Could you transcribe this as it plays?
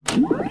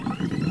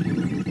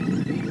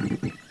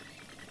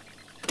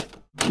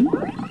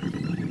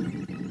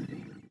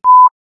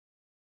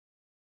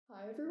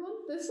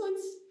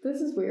This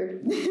is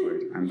weird. This is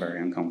weird. I'm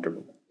very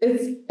uncomfortable.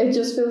 It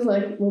just feels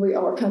like, well, we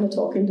are kind of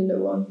talking to no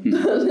one.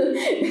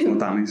 Well,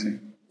 Danny's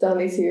here.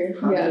 Danny's here.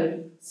 Hi. Yeah.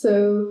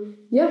 So,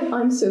 yeah,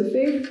 I'm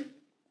Sophie.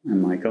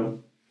 I'm Michael.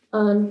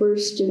 And we're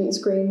Student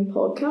Screen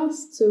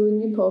Podcast. So, a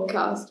new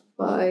podcast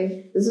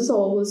by, this is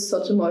always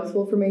such a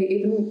mouthful for me,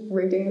 even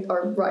reading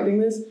or writing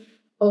this,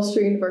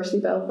 Ulster University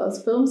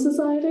Belfast Film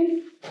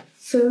Society.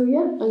 So,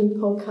 yeah, a new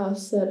podcast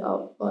set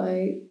up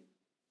by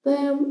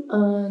them,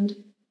 and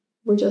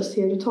we're just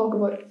here to talk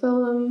about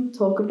film,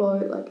 talk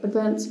about like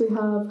events we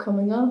have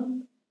coming up.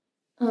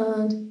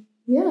 And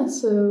yeah,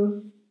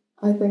 so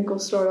I think we'll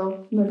start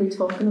off maybe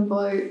talking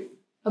about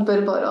a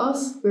bit about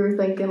us. We were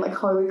thinking like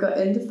how we got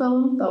into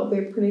film. That would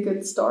be a pretty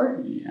good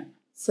start. Yeah.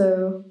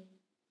 So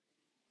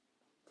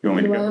You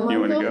want me to go? Michael? You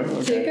want to go?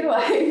 Okay. Take it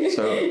away.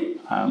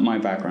 So, my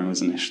background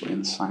was initially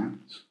in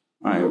science.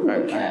 I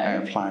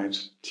applied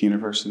to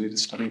university to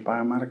study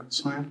biomedical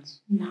science.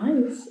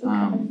 Nice.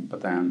 Okay.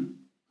 But then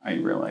I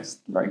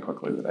realised very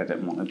quickly that I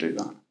didn't want to do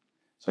that.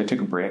 So I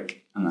took a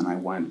break and then I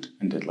went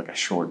and did like a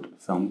short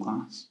film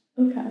class.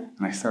 Okay.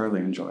 And I thoroughly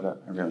enjoyed it.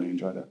 I really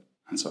enjoyed it.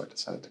 And so I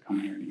decided to come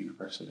here to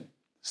university to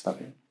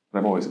study it. But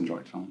I've always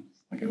enjoyed films,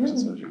 like ever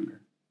since I was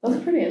younger.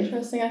 That's pretty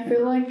interesting. I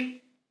feel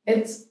like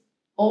it's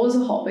always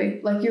a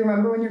hobby. Like you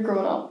remember when you're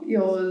growing up,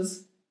 you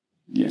always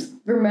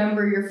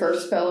remember your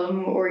first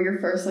film or your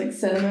first like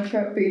cinema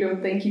trip, but you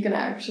don't think you can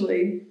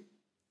actually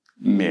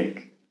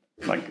make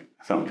like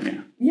a film,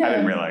 Yeah. I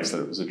didn't realise that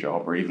it was a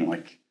job or even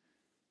like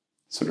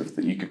sort of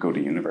that you could go to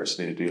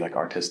university to do like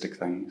artistic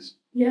things,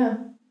 Yeah.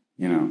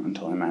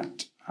 until I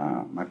met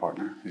my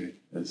partner who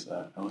is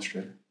an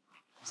illustrator.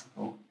 That's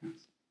cool.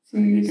 Yes. So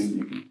You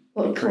can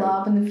little be creative.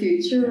 collab in the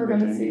future we're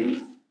gonna Everything.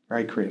 see.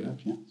 Very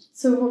creative, yes.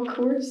 So what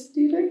course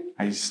do you do?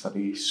 I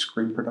study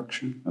screen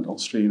production at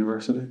Ulster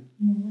University.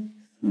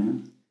 Yeah.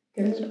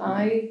 Good.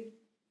 I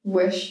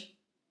wish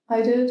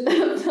I did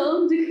a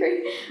film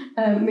degree.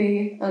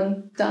 Me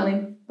and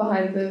Danny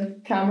behind the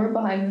camera,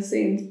 behind the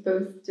scenes,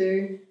 both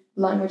do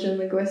language and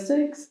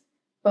linguistics.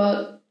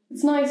 But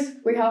it's nice.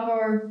 We have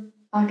our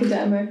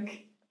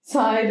academic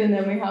side and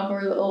then we have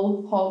our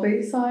little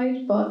hobby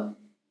side. But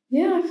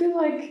yeah, I feel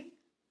like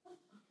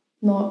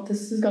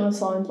this is gonna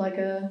sound like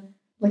a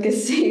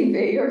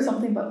CV or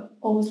something, but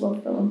always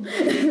loved film.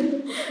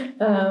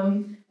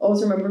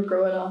 Always remember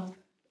growing up,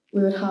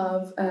 we would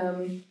have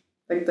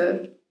like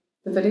the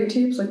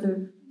videotapes, like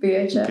the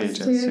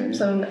VHS tapes,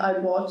 yeah. and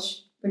I'd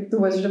watch like The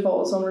Wizard of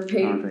Oz on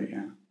repeat.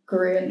 Yeah.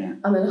 Great. Yeah.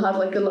 And then had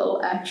like the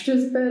little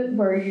extras bit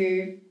where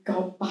you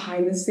got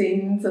behind the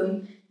scenes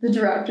and the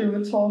director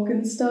would talk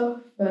and stuff,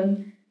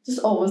 and just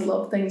always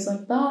loved things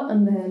like that.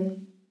 And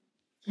then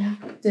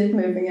did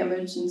moving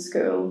image in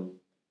school.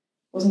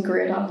 Wasn't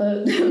great at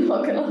it, I'm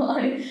not gonna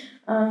lie.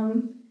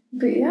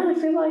 But yeah, I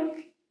feel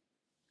like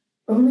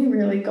only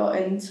really got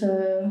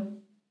into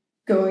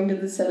going to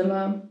the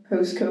cinema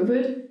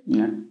post-COVID.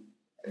 Yeah.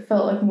 It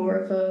felt like more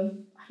of a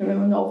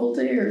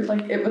novelty, or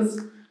like it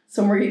was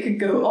somewhere you could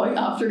go out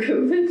after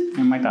COVID.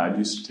 And my dad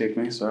used to take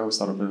me, so I always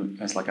thought of it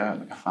as like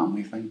a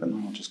family thing, but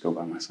now I'll just go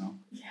by myself.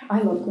 Yeah,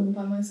 I love going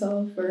by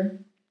myself or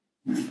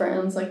with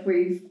friends. Like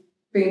we've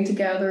been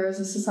together as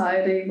a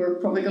society, we're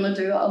probably gonna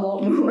do that a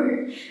lot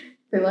more.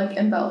 I feel like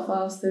in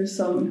Belfast there's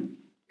some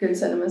good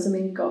cinemas. I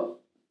mean, you've got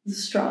the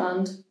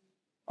Strand,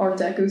 Art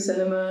Deco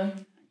Cinema,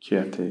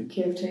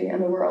 QFT. I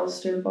know we're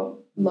Ulster, but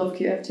love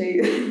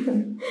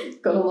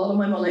QFT. Got a lot of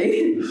my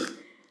money.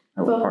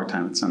 I work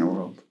part-time at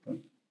Cineworld, but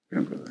we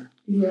don't go there.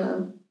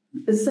 Yeah.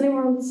 Is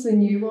Cineworld's the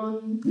new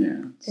one?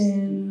 Yeah.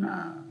 In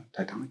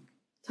Titanic.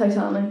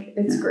 Titanic.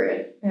 It's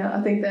great. Yeah,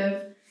 I think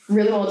they've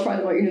really want to try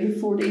them out,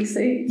 the 4D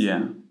seats.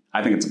 Yeah.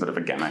 I think it's a bit of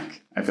a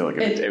gimmick. I feel like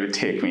it would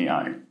take me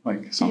out,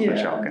 like something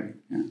shocking.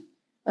 Yeah.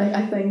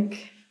 I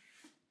think,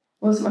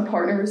 my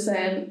partner was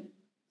saying,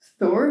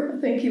 Thor.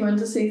 I think he went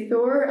to see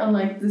Thor, and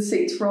like the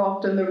seats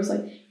rocked, and there was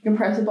like you can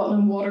press a button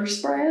and water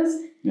sprays.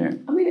 Yeah.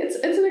 I mean, it's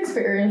an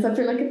experience. I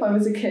feel like if I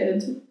was a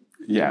kid.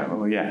 Yeah.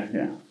 Well. Yeah.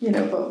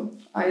 But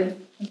I had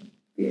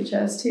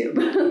VHS tape.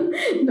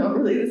 Not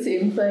really the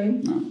same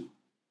thing. No.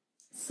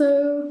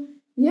 So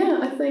yeah,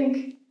 I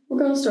think we're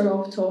gonna start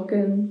off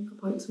talking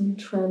about some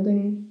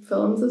trending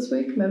films this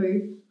week.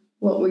 Maybe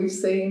what we've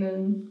seen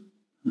in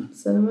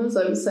cinemas.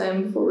 I was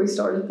saying before we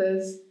started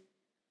this,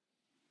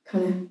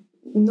 kind of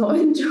not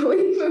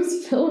enjoying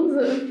most films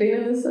that have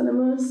been in the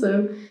cinema,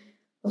 so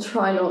I'll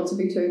try not to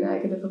be too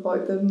negative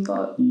about them,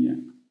 but yeah.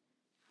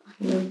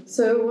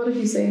 So what have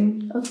you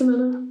seen at the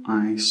minute?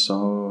 I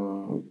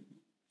saw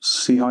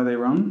See How They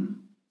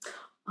Run.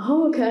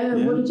 Oh, okay.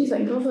 Yeah. What did you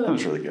think of it? That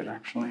was really good,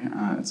 actually.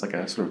 It's like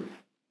a sort of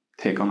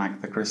take on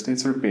Agatha Christie.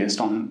 It's sort of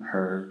based on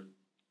her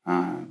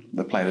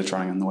the play that's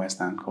running in the West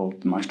End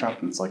called The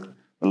Mousetrap, and it's like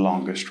the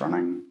longest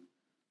running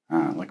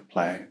like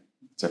play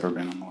that's ever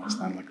been on the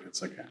West End. Like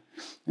it's like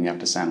and you have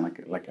to sign like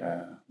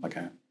a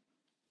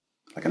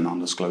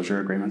non-disclosure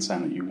agreement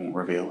saying that you won't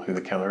reveal who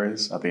the killer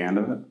is at the end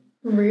of it.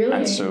 Really?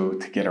 And so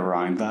to get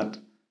around that,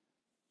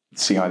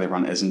 See How They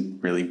Run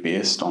isn't really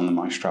based on the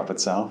Mousetrap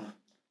itself.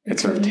 It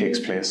sort of takes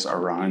place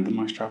around the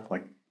Mousetrap,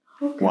 like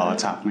Okay. while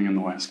it's happening in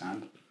the West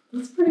End.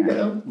 That's pretty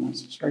Yeah, cool.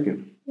 it's very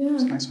good. Yeah.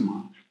 It's a nice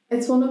homage.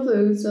 It's one of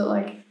those that,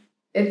 like,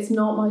 it's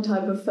not my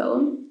type of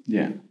film.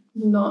 Yeah.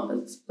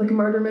 It's like a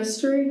murder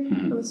mystery,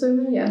 Mhm. I'm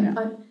assuming. Yeah.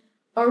 Yeah.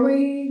 Are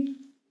we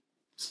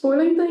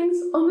spoiling things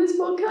on this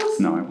podcast?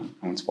 No,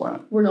 I won't spoil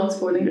it. We're not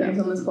spoiling Yeah. things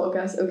on this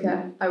podcast.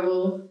 Okay. I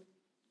will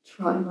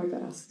try my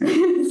best.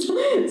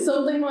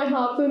 Something might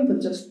happen,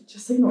 but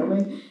just ignore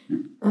me.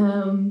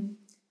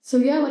 So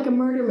yeah, like a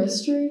murder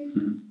mystery.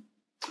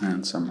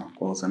 And Sam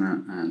Rockwell's in it,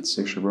 and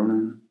Saoirse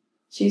Ronan.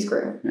 She's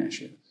great. Yeah,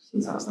 she is.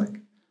 She's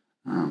Fantastic.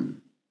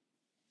 I'm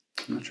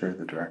not sure who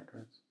the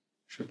director is.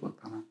 Should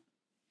look that up.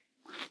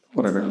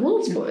 Whatever. Well,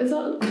 that's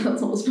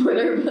not a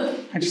spoiler, but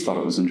I just thought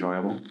it was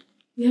enjoyable.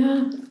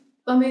 yeah.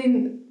 I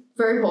mean,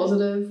 very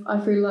positive. I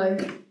feel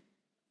like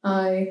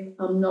I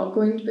am not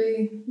going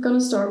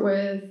to start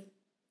with,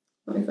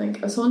 let me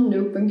think. I saw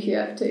Nope and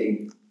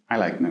QFT. I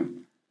like Nope.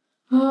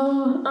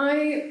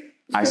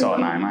 I saw it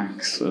in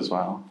IMAX as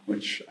well,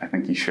 which I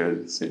think you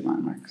should see in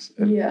IMAX.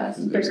 It's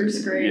bigger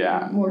screen,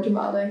 yeah. more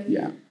dramatic.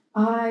 Yeah.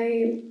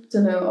 I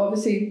don't know,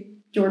 obviously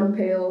Jordan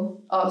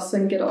Peele, Us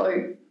and Get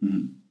Out,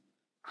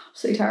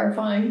 absolutely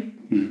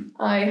terrifying.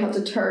 I had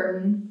to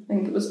turn, I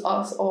think it was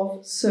Us,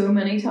 off so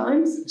many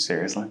times.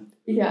 Seriously?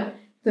 Yeah.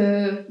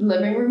 The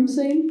living room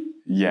scene.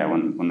 Yeah,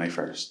 when they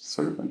first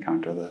sort of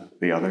encounter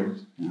the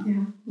others. Yeah.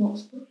 Yeah, not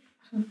spoiler.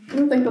 I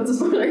don't think that's a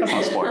spoiler. That's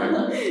not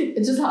spoiler.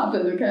 It just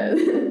happened,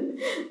 okay?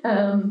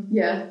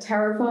 Yeah,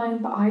 terrifying,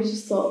 but I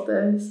just thought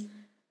this.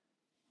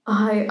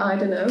 I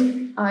don't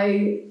know.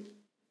 I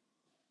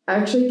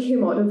actually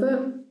came out of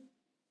it.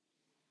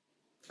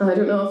 I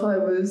don't know if I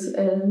was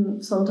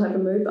in some type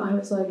of mood, but I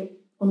was like,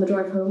 on the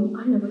drive home,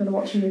 I'm never going to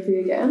watch a movie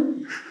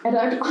again. And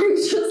I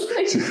was just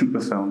like...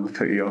 The film that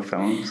put you off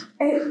films.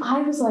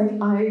 I was like,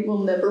 I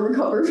will never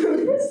recover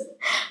from this.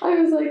 I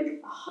was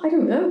like, I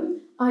don't know.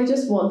 I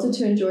just wanted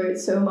to enjoy it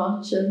so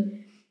much,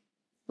 and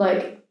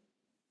like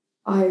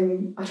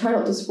I try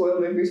not to spoil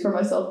movies for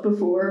myself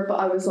before, but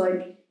I was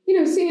like,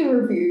 seeing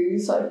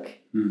reviews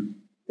like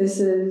this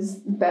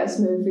is the best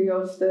movie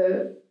of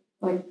the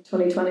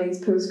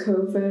 2020s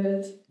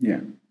post-COVID.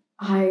 Yeah.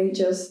 I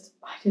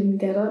didn't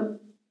get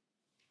it.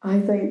 I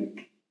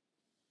think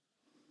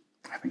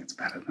it's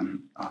better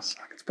than Us.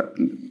 It's better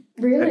than,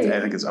 really.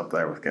 I think it's up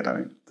there with Get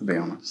Out, to be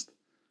honest.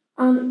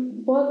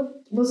 And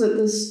what was it?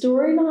 The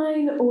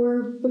storyline,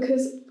 or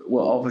because?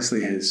 Well,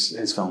 obviously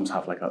his films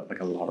have like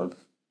a lot of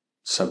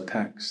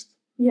subtext.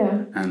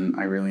 Yeah. And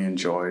I really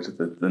enjoyed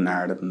the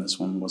narrative in this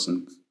one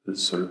wasn't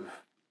as sort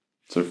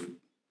of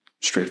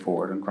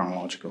straightforward and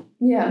chronological.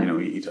 Yeah.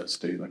 He does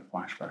do like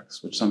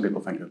flashbacks, which some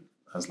people think of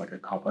as like a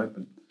cop out,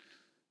 but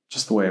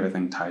just the way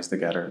everything ties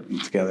together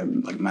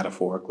like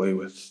metaphorically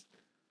with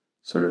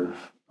sort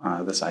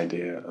of this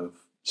idea of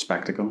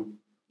spectacle.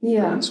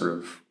 Yeah. And sort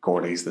of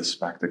Gordy's this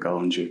spectacle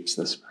and Duke's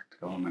this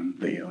spectacle, and then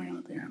the alien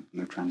at the end. And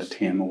they're trying to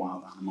tame a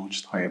wild animal,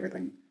 just how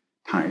everything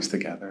ties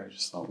together. I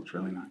just thought it was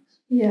really nice.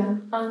 Yeah,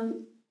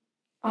 and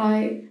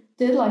I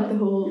did like the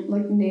whole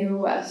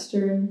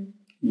neo-Western.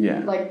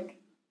 Yeah.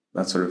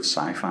 That sort of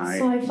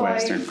sci-fi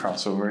Western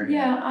crossover.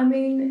 Yeah, I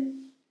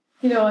mean,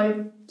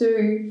 I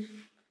do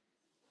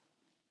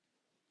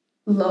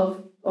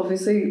love,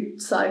 obviously,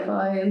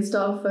 sci-fi and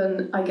stuff,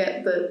 and I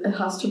get that it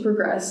has to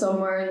progress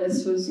somewhere, and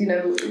this was,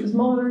 it was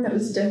modern, it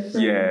was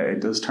different. Yeah, it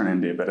does turn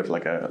into a bit of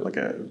like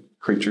a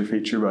creature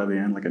feature by the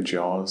end, like a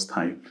Jaws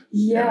type.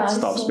 Yeah. It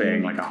stops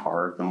being like a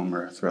horror film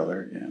or a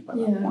thriller, by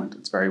that point.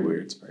 It's very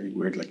weird,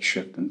 like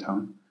shift in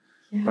tone.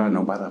 Yeah. But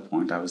no, by that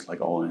point I was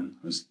like all in.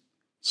 I was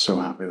so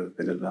happy that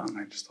they did that, and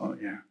I just thought,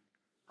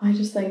 I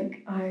just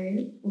think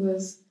I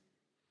was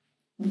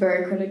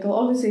very critical.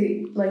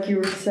 Obviously, like you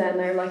were saying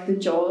there, like the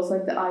Jaws,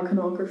 like the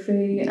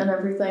iconography and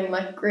everything,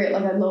 like great.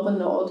 Like I love a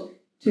nod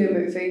to a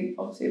movie.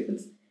 Obviously,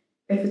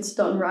 if it's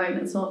done right,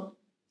 it's not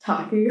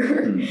tacky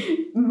or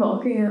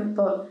mocking it.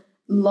 But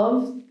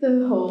loved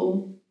the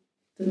whole.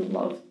 Didn't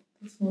love.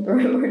 That's not the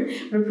right word.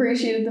 But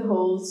appreciated the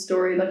whole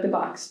story, like the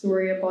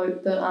backstory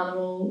about the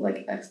animal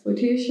like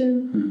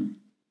exploitation.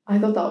 I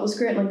thought that was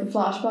great, like the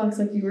flashbacks,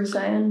 like you were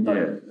saying. But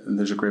yeah,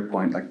 there's a great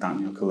point, like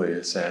Daniel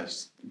Kaluuya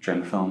says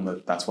during the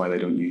film that's why they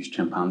don't use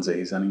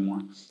chimpanzees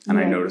anymore. And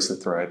I noticed that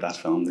throughout that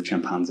film, the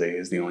chimpanzee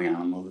is the only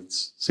animal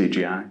that's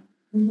CGI.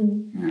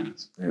 Yeah,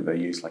 so they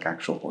use like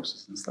actual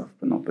horses and stuff,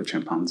 but not the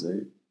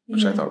chimpanzee,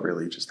 which I thought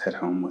really just hit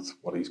home with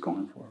what he's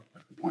going for,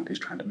 like the point he's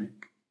trying to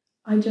make.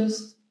 I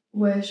just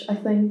wish, I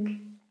think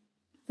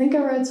I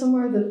read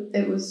somewhere that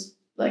it was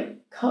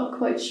like cut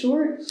quite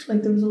short.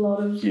 Like there was a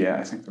lot of... Yeah,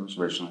 I think there was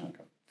originally like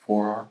a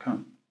 4-hour cut.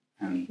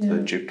 And the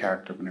Duke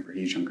character, whenever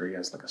he's younger, he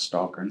has like a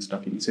stalker and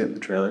stuff. You can see it in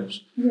the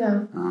trailers.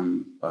 Yeah.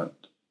 But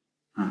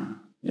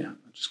it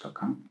just got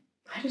cut.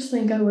 I just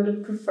think I would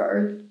have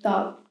preferred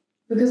that,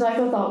 because I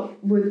thought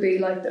that would be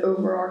like the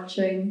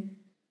overarching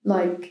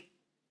like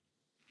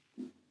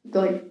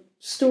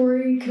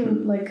story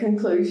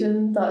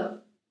conclusion,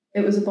 that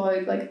it was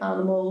about like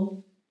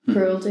animal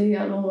cruelty,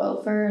 animal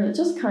welfare, and it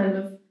just kind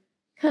of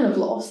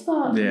lost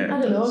that. Yeah,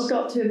 I don't know, it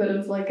got to a bit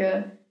of like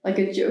a like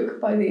a joke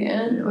by the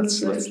end. Yeah,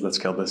 let's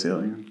kill this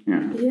alien.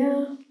 Yeah.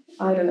 Yeah,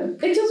 I don't know.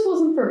 It just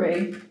wasn't for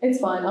me. It's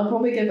fine. I'll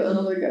probably give it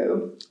another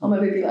go. I'll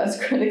maybe be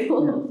less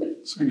critical of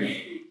it. So good.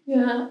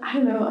 Yeah, I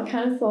don't know. I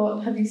kind of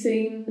thought, have you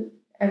seen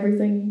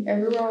Everything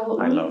Everywhere All at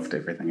Once? I loved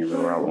Everything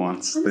Everywhere All at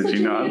Once. I'm Did such you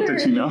a not? hater.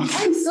 Did you not?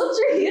 I'm such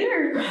a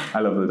hater.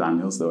 I love the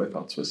Daniels though. I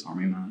thought Swiss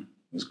Army Man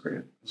was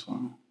great as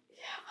well.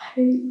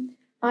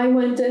 I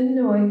went in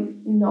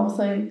knowing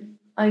nothing.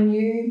 I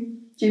knew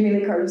Jamie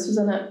Lee Curtis was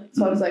in it,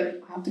 so I was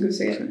like, I have to go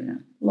see it. So, yeah.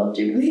 Love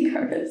Jamie Lee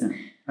Curtis. Yeah.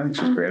 I think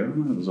she's great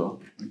in it as well.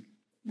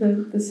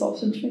 The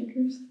sausage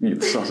fingers. Yeah,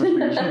 the sausage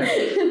fingers.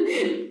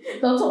 Yeah.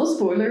 That's not a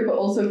spoiler, but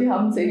also if you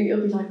haven't seen it,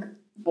 you'll be like,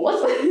 what?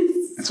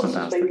 It's Sausage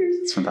fantastic. fingers?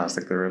 It's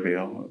fantastic, the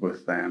reveal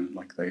with them.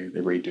 Like they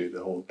redo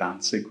the whole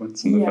dance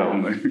sequence in the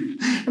film.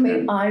 I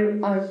mean, I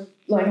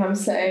like I'm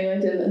saying I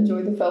didn't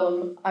enjoy the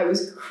film. I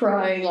was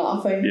crying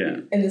laughing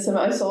in the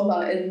cinema. I saw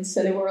that in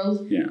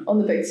Cineworld on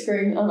the big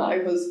screen, and I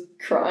was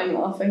crying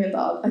laughing at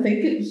that. I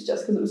think it was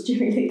just because it was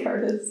Jamie Lee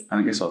Curtis. I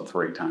think I saw it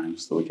 3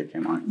 times the week it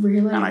came out.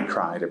 Really? And I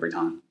cried every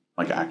time.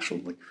 Like actual,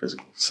 like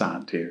physical,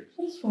 sad tears.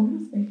 What's wrong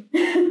with me?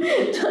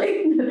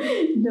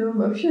 Like, no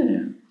emotion.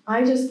 Yeah.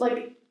 I just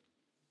like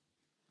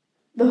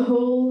the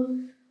whole,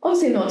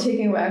 obviously not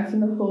taking away from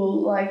the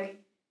whole like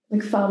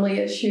family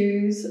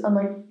issues and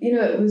like, you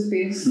know, it was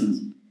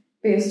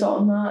based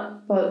on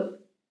that,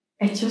 but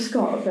it just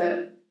got a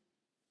bit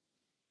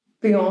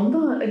beyond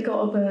that. It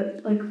got a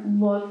bit like,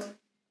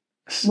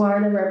 why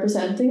are they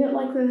representing it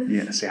like this?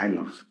 Yeah, see, I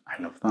love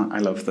that. I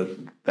love that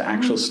the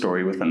actual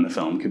story within the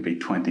film could be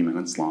 20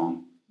 minutes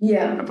long.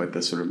 Yeah. About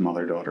this sort of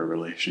mother-daughter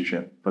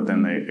relationship, but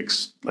then they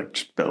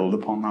just build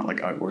upon that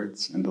like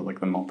outwards into like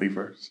the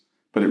multiverse.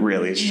 But it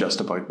really is just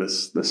about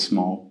this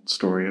small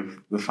story of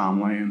the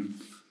family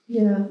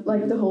and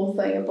like the whole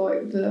thing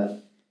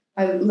about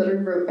I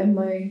literally wrote in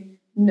my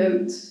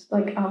notes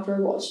like after I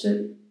watched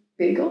it,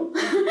 bagel.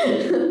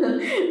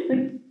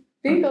 Like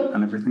bagel.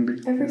 And everything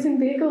bagel. Everything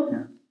bagel.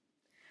 Yeah.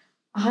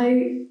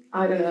 I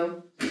don't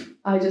know.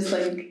 I just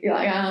think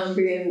like I am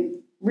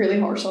being really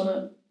harsh on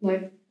it.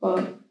 Like,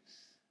 but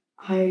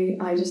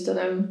I just don't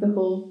know, the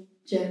whole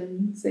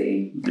Gen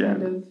Z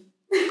kind of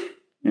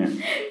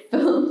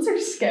films are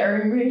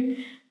scaring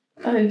me.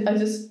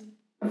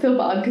 I feel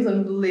bad because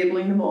I'm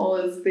labeling them all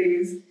as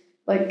these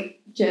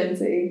like Gen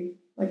Z.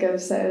 Like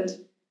I've said,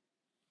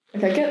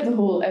 like I get the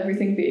whole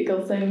everything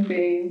bagel thing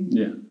being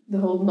the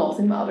whole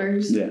nothing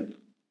matters. Yeah.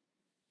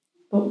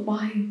 But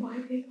why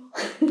bagel?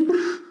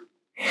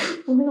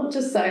 Why not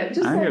just say it?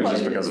 I think it was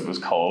just because it was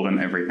called an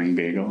everything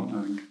bagel.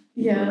 I think.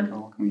 Yeah. Like,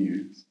 what can we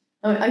use?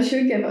 I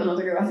should give it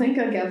another go. I think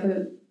I gave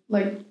it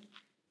like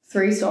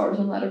 3 stars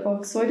on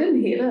Letterboxd, so I didn't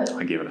hate it.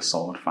 I gave it a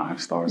solid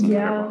 5 stars on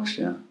Letterboxd.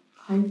 Yeah.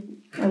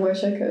 I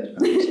wish I could. I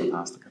thought it was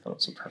fantastic. I thought it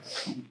was a perfect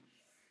film.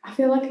 I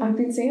feel like I've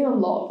been seeing a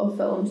lot of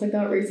films like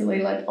that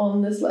recently, like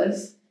on this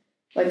list.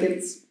 Like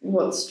it's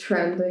what's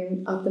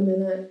trending at the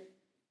minute.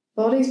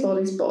 Bodies.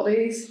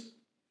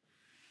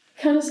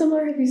 Kind of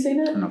similar. Have you seen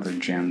it? Another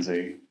Gen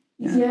Z.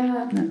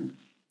 Yeah.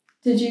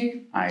 Did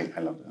you? I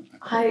loved it.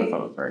 I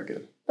thought it was very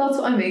good. That's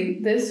what I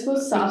mean. This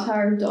was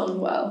satire done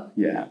well.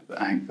 Yeah,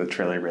 I think the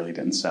trailer really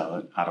didn't sell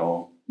it at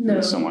all. No. It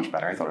was so much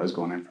better. I thought it was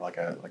going in for like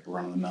a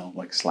run-of-the-mill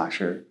like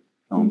slasher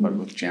film, but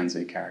with Gen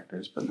Z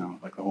characters. But no,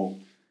 like the whole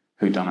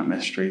whodunit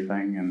mystery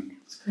thing, and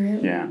it's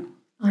great. Yeah,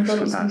 I thought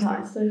it was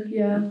fantastic.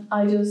 Yeah,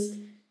 I just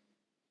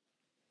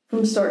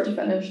from start to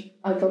finish,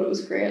 I thought it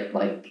was great.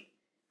 Like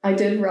I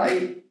did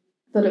write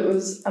that it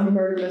was a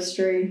murder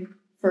mystery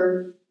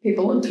for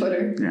people on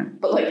Twitter. Yeah,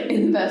 but like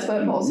in the best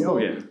way possible. Oh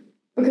yeah,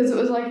 because it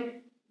was like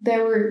they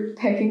were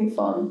picking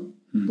fun.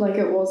 Like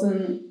it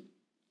wasn't.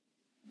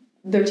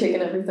 They're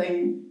taking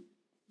everything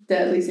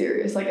deadly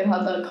serious. Like it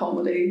had that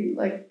comedy,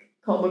 like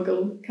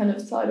comical kind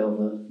of side of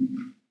it.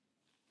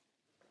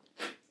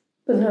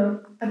 But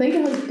no, I think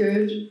it has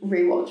good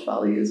rewatch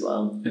value as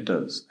well. It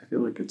does. I feel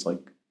like it's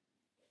like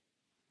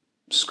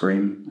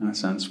Scream in a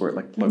sense, where it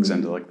like plugs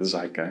into like the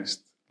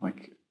zeitgeist.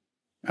 Like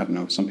I don't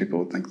know, some people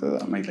would think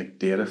that might like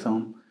date a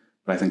film,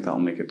 but I think that'll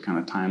make it kind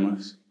of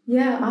timeless.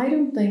 Yeah, I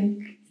don't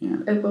think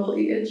it will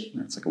age.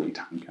 It's like a wee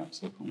time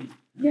capsule film.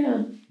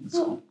 Yeah.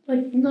 Well,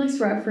 like nice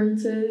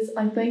references.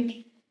 I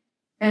think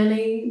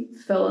any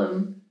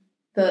film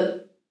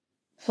that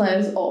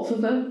plays off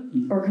of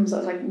it or comes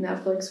out like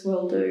Netflix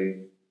will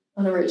do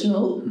an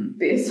original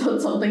based on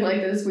something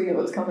like this. We know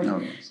what's coming. Oh,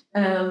 yes.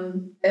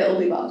 It'll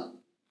be bad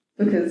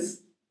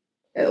because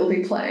it'll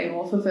be playing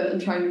off of it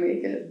and trying to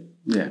make it.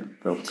 Yeah,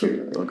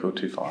 they'll go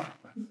too far.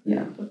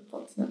 Yeah, but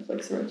that's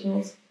Netflix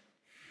originals.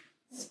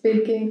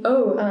 Speaking,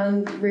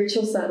 and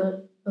Rachel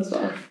Sennett as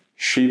well.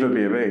 Shiva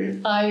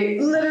Baby. I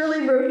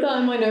literally wrote that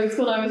in my notes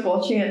when I was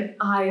watching it.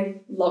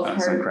 I love her.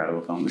 It's an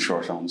incredible film. The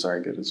short film's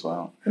very good as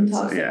well.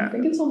 Fantastic. I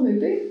think it's on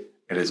Mubi.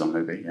 It is on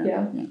Mubi,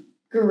 yeah.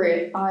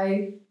 Great.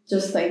 I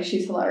just think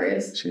she's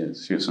hilarious. She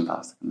is. She was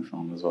fantastic in the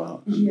film as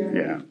well.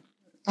 Yeah.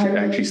 She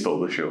actually stole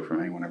the show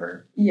from me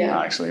whenever. Yeah.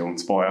 Actually, I won't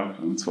spoil.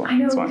 I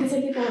know, because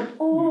I keep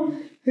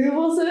going, who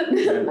was it?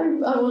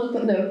 I want to,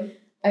 but no.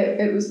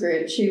 It was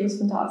great. She was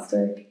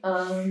fantastic.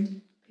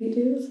 And Pete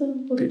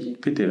Davidson? What did you...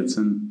 Pete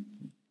Davidson,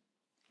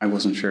 I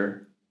wasn't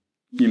sure.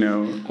 You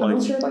know, I'm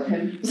not sure about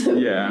him. So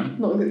yeah.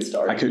 Not a good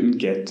start. I couldn't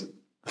get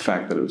the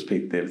fact that it was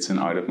Pete Davidson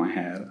out of my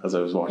head as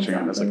I was watching it.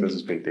 I was like, this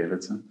is Pete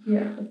Davidson.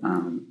 Yeah.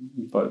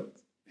 But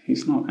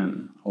he's not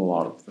in a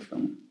lot of the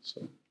film,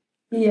 so...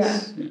 Yeah.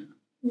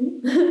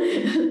 He's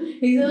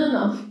in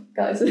enough,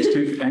 guys.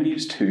 He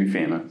was too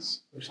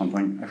famous or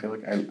something. I feel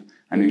like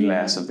I knew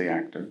less of the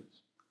actors,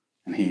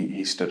 and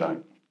he stood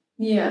out.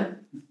 Yeah.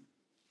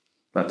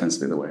 That tends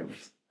to be the way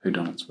with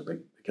whodunits, where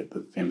they get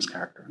the famous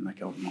character and they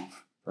kill them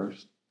off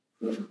first.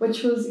 Yeah.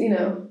 Which was, you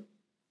know,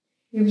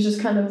 he was just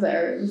kind of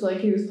there. It was like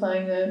he was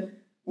playing a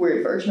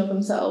weird version of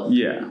himself.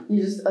 Yeah.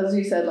 You just, as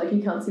you said, like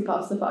you can't see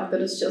past the fact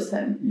that it's just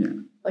him. Yeah.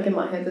 Like in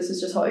my head, this is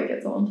just how he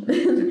gets on.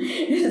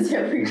 It's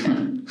every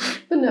time.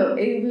 But no,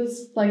 it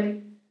was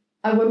like,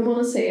 I wouldn't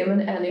want to see him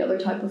in any other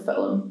type of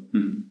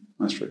film.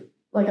 That's true.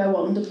 Like I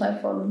want him to play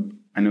fun.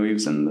 I know he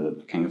was in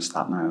The King of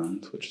Staten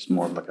Island, which is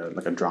more like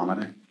a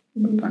dramedy.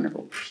 But I never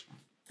watched.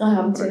 I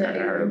haven't seen it I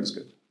heard it was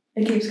good.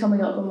 It keeps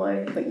coming up on my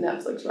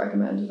Netflix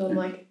recommended. I'm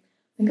like, I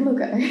think I'm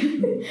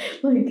okay.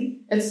 Like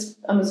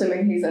I'm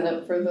assuming he's in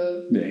it for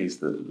the... Yeah, he's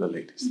the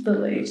lead. The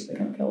lead. They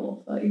can't kill him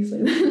off that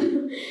easily.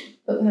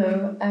 But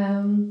no,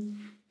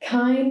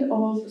 kind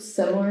of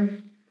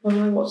similar. When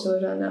I watched the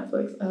other day on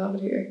Netflix, I have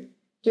it here.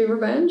 Do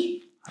Revenge?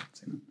 I haven't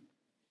seen it.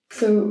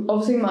 So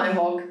obviously My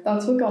Hawk,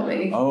 that's what got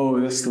me.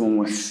 Oh, that's the one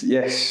with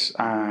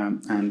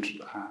and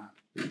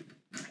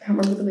I can't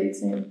remember the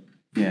lead's name.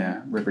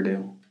 yeah,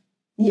 Riverdale.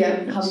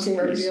 Yeah, haven't seen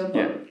Riverdale,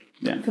 but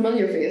yeah.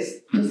 familiar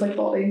face, just like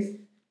Bodies.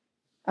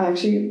 I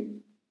actually,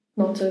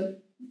 not to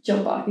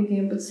jump back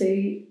again, but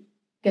say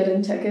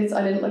getting tickets.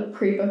 I didn't like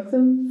pre-book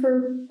them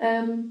for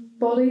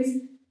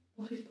Bodies.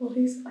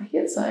 Bodies. I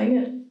hate saying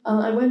it. And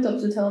I went up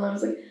to Till and I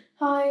was like,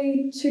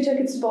 "Hi, 2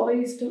 tickets to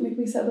Bodies. Don't make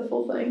me say the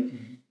full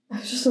thing." It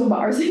was just so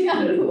embarrassing.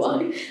 I don't know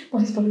why.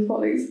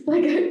 Bodies.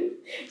 Like,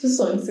 it just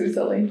sounds so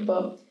silly.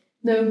 But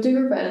no, Do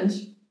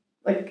Revenge.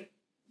 Like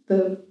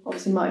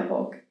obviously My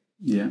Hawk.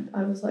 Yeah.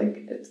 I was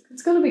like,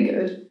 it's gonna be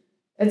good.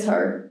 It's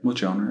her. What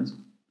genre is it?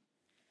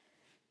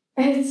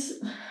 It's,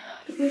 I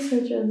don't want to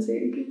say Gen Z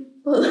again,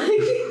 but like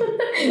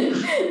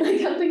I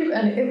can't think of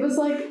any. It was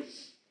like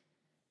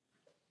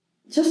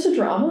just a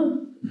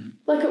drama.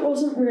 Like it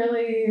wasn't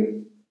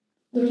really,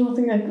 there was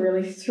nothing like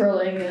really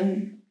thrilling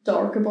and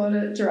dark about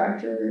it.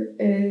 Director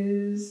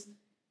is,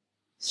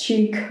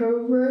 she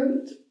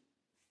co-wrote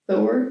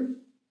Thor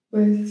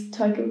with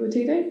Taika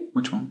Waititi.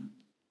 Which one?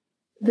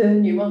 The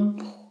new one.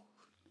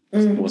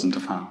 Wasn't a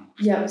fan.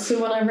 Yeah, so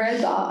when I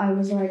read that, I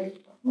was like,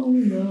 oh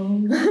no,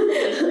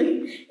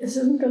 like, this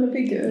isn't going to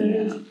be good.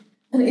 Yeah.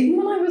 And even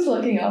when I was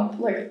looking up,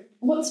 like,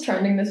 what's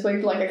trending this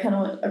week, like, I kind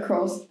of went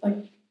across, like,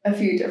 a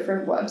few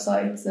different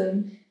websites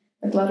and,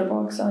 like,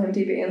 Letterboxd,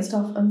 IMDb and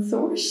stuff, and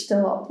Thor's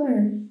still up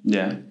there.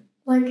 Yeah.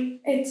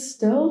 Like, it's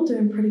still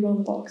doing pretty well in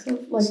the box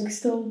office. Like,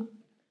 still...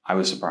 I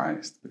was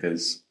surprised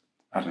because,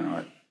 I don't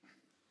know,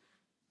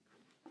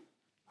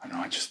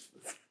 I just...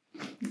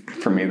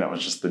 For me, that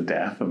was just the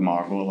death of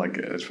Marvel. Like,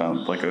 it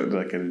felt like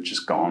it had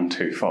just gone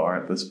too far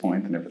at this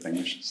point, and everything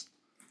was just...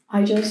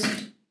 I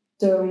just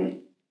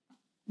don't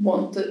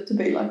want it to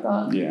be like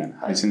that. Yeah.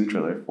 Have you seen the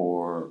trailer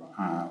for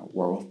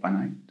Werewolf by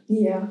Night?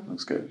 Yeah.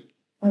 Looks good.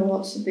 I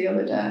watched it the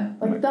other day.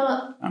 Like,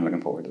 that... I'm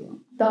looking forward to that.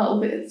 That'll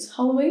be... It's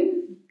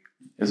Halloween.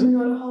 Is it? We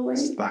go to Halloween.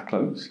 Is it that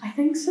close? I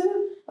think so.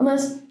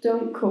 Unless,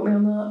 don't quote me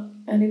on that,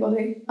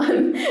 anybody.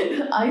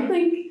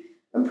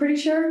 I'm pretty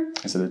sure.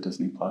 Is it a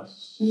Disney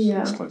Plus?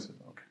 Yeah. Exclusive?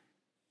 Okay.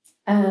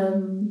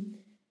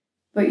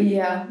 But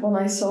yeah, when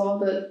I saw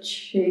that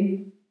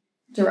she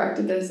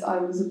directed this, I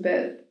was a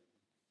bit,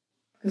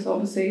 because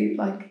obviously,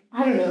 like,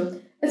 I don't know.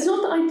 It's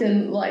not that I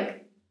didn't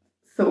like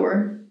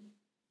Thor.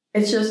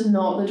 It's just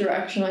not the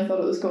direction I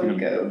thought it was going to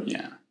go.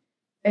 Yeah.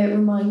 It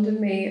reminded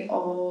me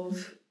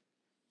of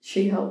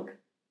She-Hulk.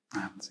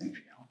 I haven't seen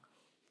She-Hulk.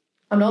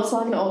 I'm not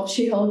slagging off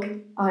She-Hulk.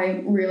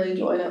 I'm really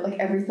enjoying it. Like,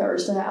 every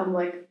Thursday, I'm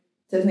like,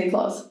 Disney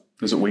Plus.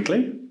 Is it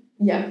weekly?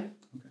 Yeah.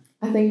 Okay.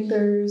 I think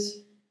we're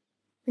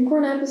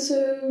on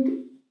episode...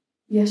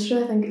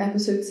 Yesterday, I think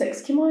episode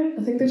 6 came out.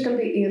 I think there's going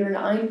to be 8 or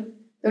 9.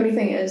 The only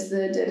thing is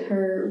they did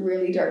her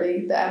really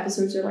dirty. The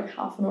episodes are like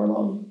half an hour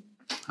long.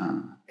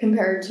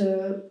 Compared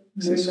to...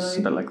 It's just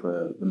a bit like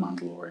the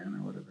Mandalorian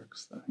or whatever,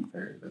 because I think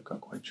they've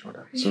got quite short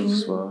episodes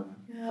as well.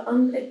 Yeah,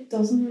 and it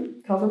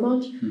doesn't cover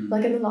much.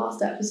 Like in the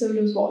last episode,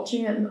 I was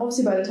watching it, and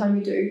obviously by the time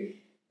you do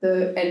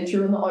the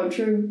intro and the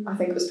outro, I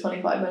think it was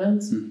 25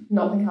 minutes.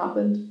 Nothing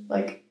happened.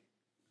 Like,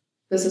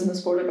 this isn't a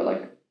spoiler, but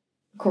like a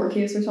court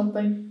case or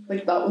something.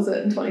 Like, that was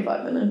it in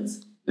 25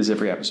 minutes. Is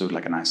every episode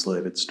like an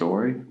isolated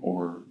story,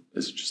 or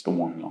is it just the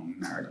one long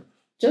narrative?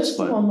 Just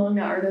the one long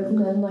narrative, and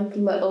then like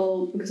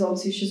little, because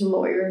obviously she's a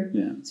lawyer.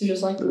 Yeah. So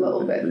just like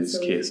little bits. These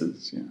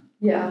cases, yeah.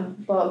 Yeah,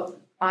 but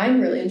I'm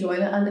really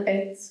enjoying it, and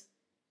it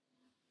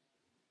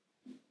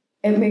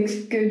makes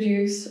good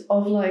use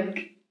of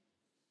like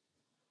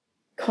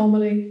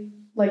comedy,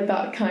 like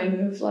that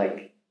kind of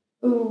like,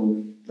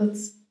 oh,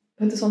 let's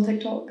put this on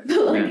TikTok.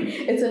 But like,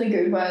 it's in a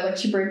good way. Like,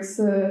 she breaks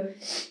the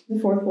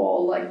fourth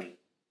wall, like,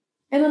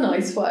 in a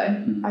nice way.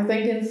 Mm. I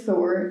think in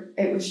Thor,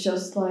 it was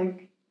just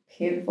like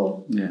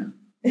painful. Yeah.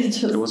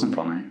 It wasn't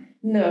funny.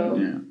 No.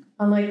 Yeah.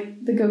 And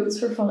like the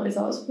goats were funny. Is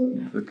that what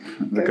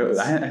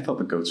The I thought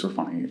the goats were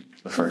funny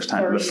the first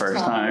time.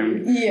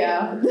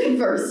 Yeah, the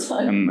first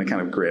time. And they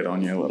kind of grate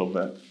on you a little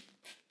bit.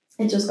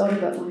 It just got a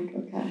bit like,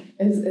 okay,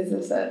 is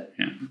this it?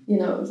 Yeah. You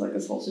know, it was like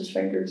the sausage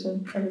fingers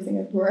and everything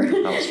everywhere.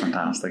 That was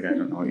fantastic. I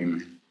don't know what you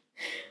mean.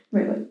 I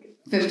mean, like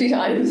 50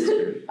 times.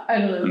 I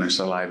don't know. And their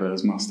saliva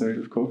is mustard,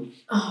 of course.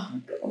 Oh,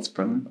 God. That's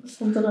brilliant.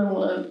 Something I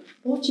want to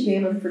watch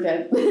again and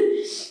forget.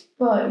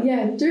 But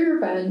yeah, do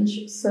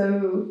Revenge.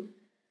 So,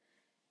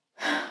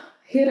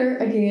 Hater,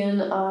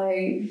 again,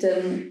 I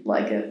didn't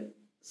like it.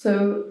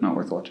 So, Not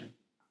worth watching.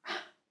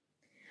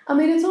 I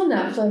mean, it's on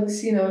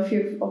Netflix, you know, if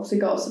you've obviously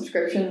got a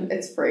subscription,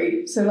 it's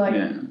free. So, like,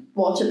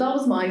 watch it. That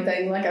was my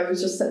thing. Like, I was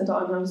just sitting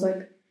down and I was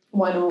like,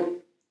 why not?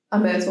 I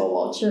may as well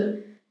watch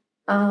it.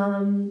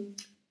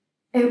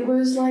 It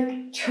was,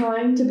 like,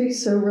 trying to be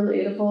so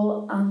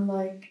relatable and,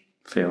 like...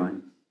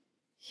 Feeling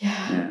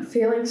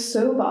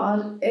so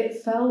bad.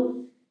 It felt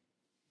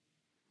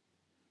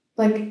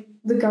like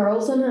the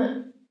girls in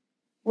it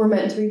were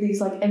meant to be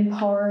these, like,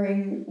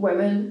 empowering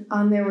women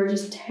and they were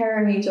just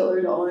tearing each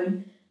other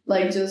down,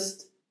 like,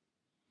 just...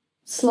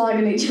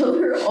 slagging each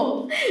other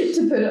off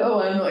to put it,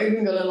 I'm not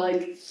even gonna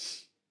like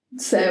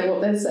say what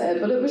they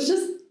said, but it was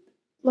just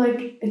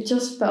like it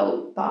just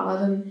felt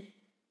bad. And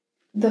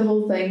the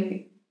whole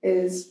thing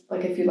is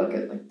like, if you look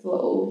at like the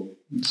little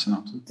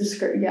synopsis, the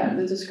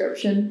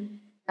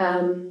description,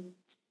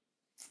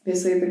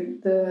 basically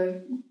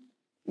the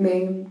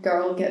main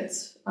girl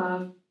gets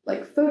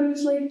like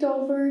photos leaked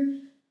of her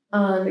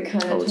and it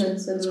kind of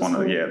turns into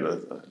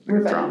the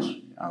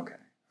revenge. Okay.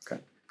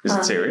 Is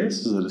it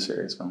serious? Is it a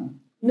serious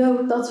film?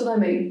 No, that's what I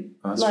mean.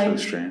 Oh, that's like, really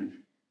strange.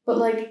 But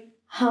like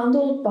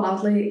handled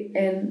badly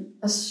in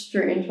a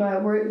strange way,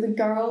 where the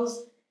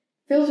girls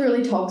feels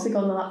really toxic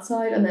on that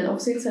side, and then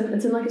obviously it's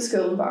in like a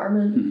school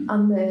environment,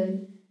 and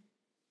then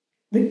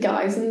the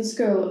guys in the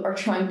school are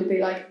trying to be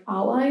like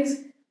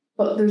allies,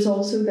 but there's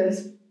also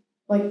this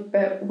like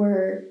bit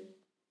where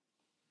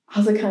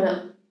has a kind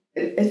of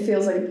it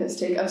feels like a piss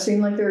take. I've seen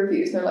like the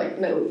reviews and they're like,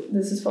 no,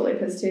 this is fully a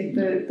piss take.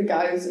 The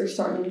guys are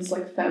starting this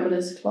like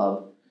feminist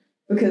club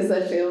because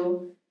they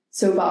feel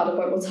so bad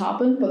about what's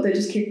happened, but they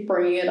just keep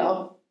bringing it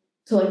up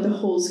to like the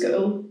whole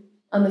school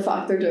and the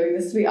fact they're doing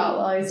this to be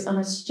allies, and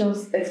it's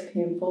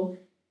painful.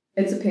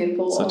 It's a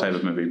painful It's watch. the type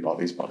of movie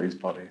bodies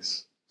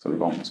sort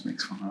of almost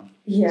makes fun of.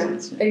 Yeah,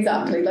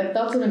 exactly. Like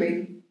that's what I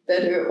mean.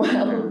 They do it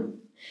well. Yeah.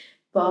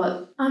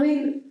 But I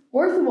mean,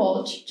 worth a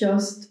watch,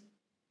 just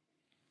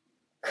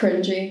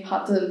cringy.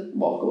 Had to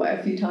walk away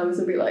a few times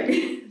and be like,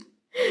 need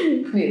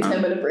a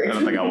 10-minute break. I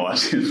don't think I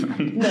watched it.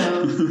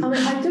 No. I mean,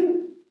 I didn't.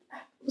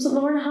 Was it an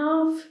hour and a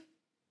half?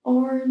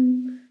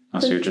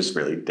 So you're just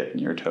really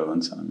dipping your toe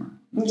in cinema.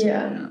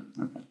 Yeah.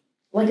 Okay.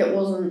 Like it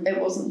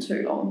wasn't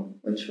too long,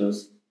 which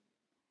was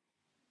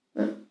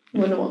wouldn't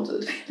have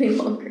wanted it to be any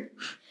longer.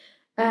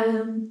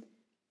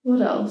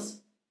 What else?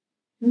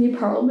 New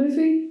Pearl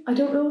movie? I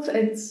don't know if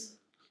is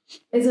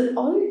it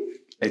out?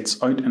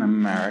 It's out in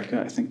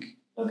America, I think.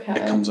 Okay.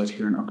 It comes out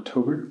here in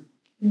October.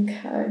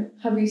 Okay.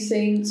 Have you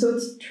seen? So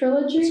it's a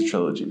trilogy. It's a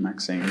trilogy.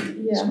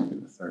 Maxine. Yeah. It's going to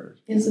be the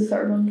third. It's the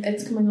third one.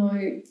 It's coming out.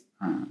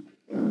 I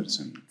would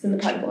assume. It's in the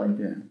pipeline.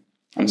 Yeah.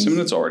 I'm assuming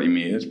it's already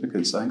made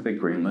because I think they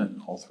greenlit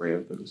all three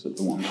of those at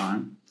the one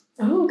time.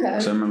 Oh, okay.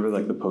 So I remember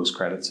like the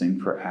post-credit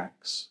scene for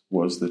X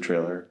was the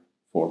trailer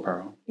for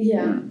Pearl.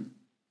 Yeah.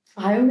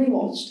 I only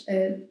watched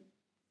it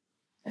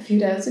a few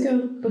days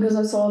ago because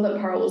I saw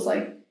that Pearl was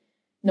like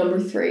number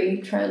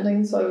 3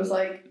 trending, so I was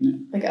like,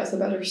 I guess I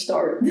better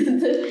start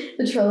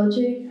the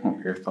trilogy. What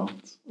were your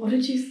thoughts? What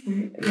did you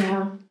think?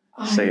 Yeah.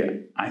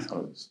 I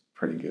thought it was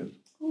pretty good.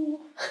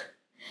 Oh.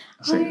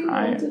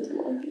 I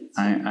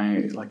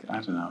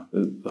don't know,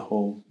 the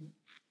whole,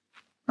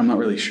 I'm not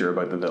really sure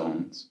about the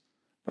villains,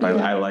 but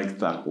I like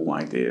that whole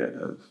idea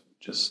of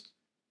just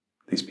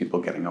these people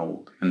getting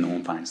old and no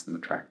one finds them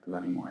attractive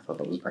anymore. I thought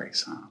that was very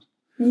sad.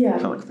 Yeah. I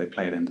felt like if they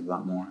played into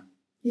that more,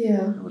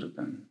 it would have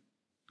been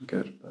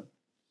good, but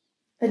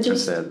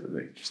instead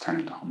they just turn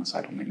into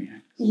homicidal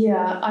maniacs.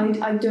 Yeah,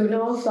 I don't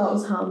know if that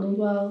was handled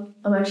well.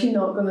 I'm actually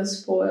not going to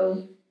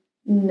spoil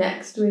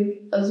next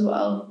week as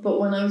well, but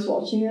when I was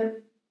watching it,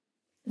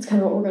 it's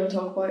kind of what we're going to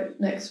talk about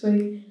next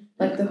week,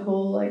 like the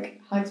whole like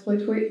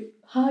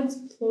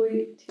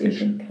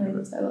hagsploitation, kind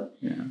of say that,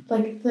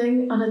 like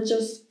thing, and it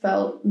just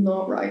felt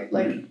not right.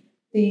 Like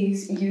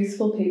these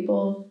youthful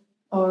people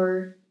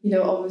are, you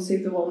know, obviously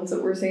the ones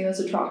that we're seeing as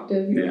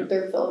attractive. You know,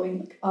 they're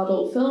filming like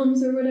adult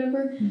films or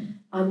whatever,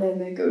 and then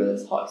they go to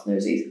this house and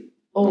there's these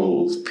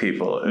old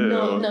people,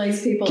 not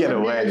nice people. Get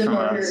away from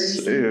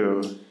us!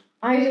 Ew.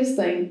 I just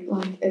think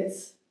like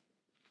it's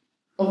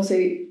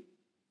obviously.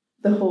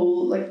 The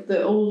whole, like,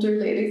 the older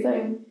lady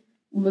thing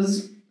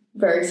was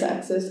very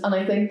sexist. And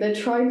I think they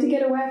tried to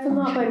get away from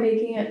that by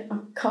making it a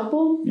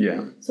couple.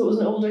 Yeah. So it was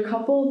an older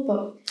couple,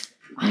 but...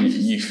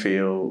 You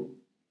feel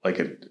like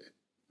it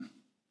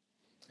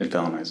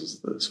villainizes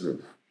the sort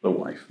of the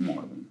wife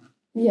more than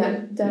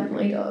Yeah,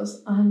 definitely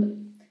does.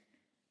 And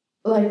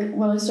like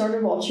when I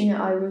started watching it,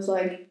 I was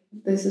like,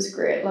 this is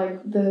great.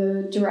 Like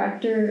the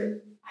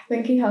director, I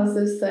think he has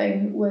this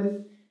thing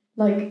with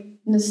like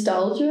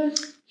nostalgia.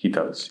 He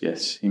does,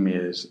 yes. He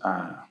made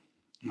oh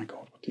my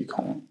god, what do you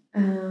call him?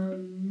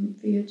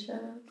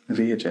 VHS.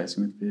 VHS,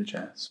 he made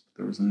VHS. But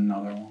there was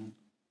another one.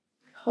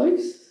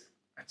 House?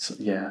 So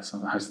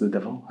House of the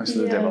Devil. House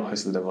of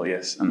the Devil,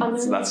 yes. And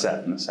that's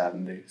set in the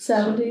 70s.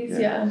 70s,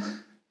 yeah.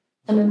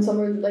 And then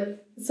somewhere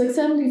like, it's like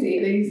 70s,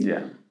 80s.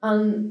 Yeah.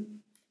 And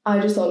I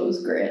just thought it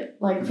was great.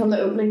 Like from the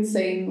opening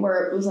scene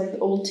where it was like the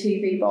old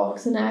TV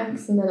box and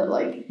X, and then it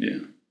like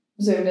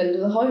zoomed into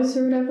the house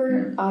or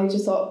whatever. I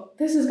just thought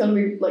this is gonna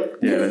be like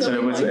it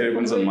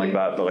opens in like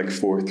that, the like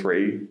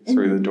 4-3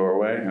 through the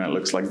doorway, and it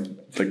looks like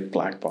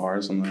black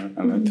bars on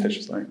the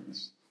pitch. Like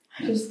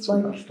I just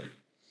like,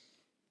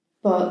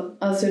 but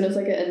as soon as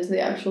I get into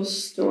the actual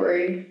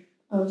story,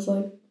 I was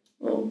like,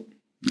 well,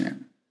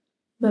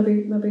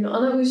 maybe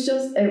not. And it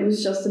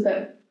was just a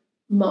bit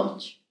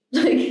much.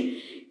 Like,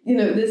 you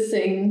know, the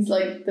scenes,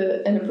 like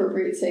the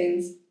inappropriate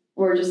scenes,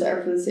 were just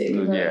there for the sake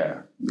of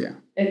it. Yeah.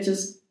 It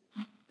just.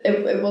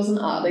 It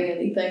wasn't adding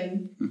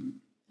anything,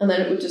 and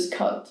then it would just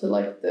cut to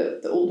like the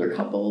older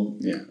couple.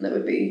 Yeah, and it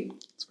would be.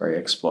 It's very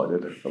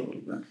exploitative a little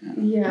bit.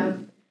 Yeah.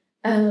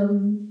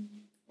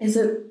 Is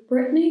it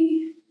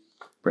Brittany?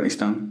 Brittany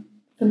Stone.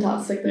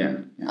 Fantastic. Yeah.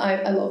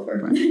 I love her.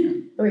 Right, yeah.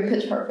 I mean,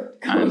 Pitch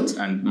Perfect.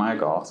 And Maya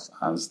Goth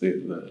as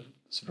the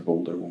sort of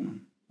older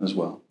woman as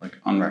well, like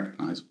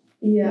unrecognizable.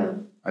 Yeah.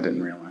 I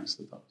didn't realize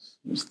that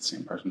was the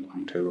same person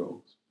playing two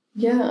roles.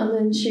 Yeah, and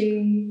then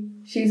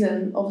she's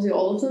in obviously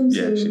all of them.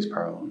 Yeah, so she's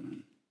Pearl.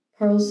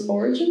 Pearl's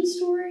origin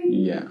story.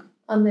 Yeah.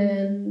 And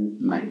then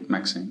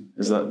Maxine.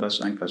 I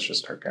think that's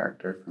just her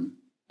character from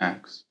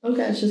X.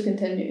 Okay, it's just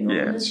continuing.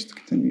 Yeah, it's just a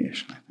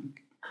continuation, I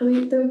think. I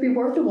mean, they would be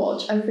worth a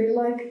watch. I feel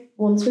like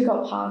once we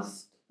got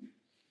past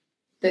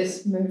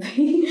this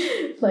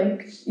movie,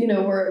 like, you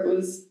know, where it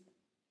was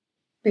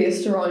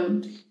based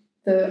around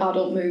the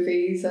adult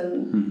movies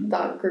and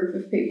that group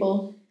of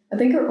people, I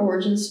think her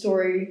origin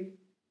story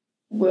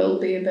will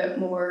be a bit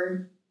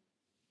more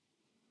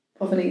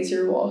of an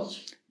easier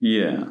watch.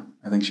 Yeah,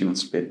 I think she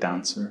wants to be a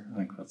dancer. I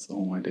think that's the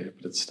whole idea,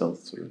 but it's still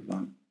sort of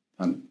that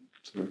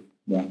sort of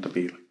want to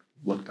be like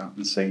looked at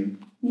and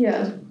seen.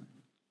 Yeah,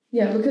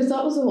 yeah, because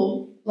that was the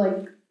whole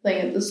like thing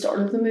at the start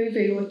of the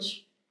movie,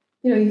 which,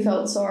 you know, you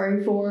felt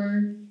sorry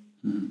for.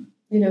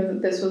 You know,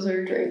 that this was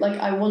her dream. Like,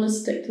 I want to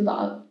stick to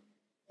that.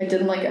 I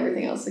didn't like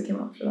everything else that came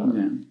after that.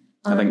 Yeah,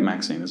 I think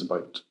Maxine is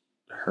about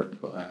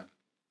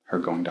her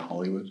going to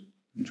Hollywood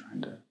and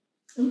trying to.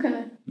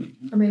 Okay.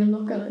 I mean, I'm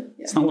not gonna.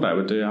 Yeah. It's not what I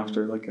would do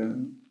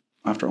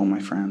after all my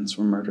friends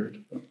were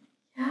murdered. But.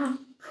 Yeah,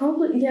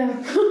 probably.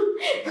 Yeah,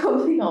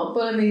 probably not.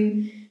 But I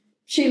mean,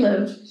 she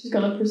lived. She's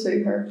gonna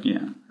pursue her.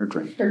 Yeah, her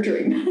dream. Her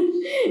dream.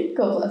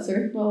 God bless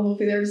her. Well, we'll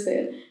be there to see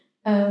it.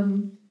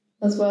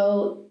 As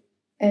well,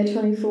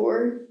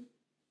 A24.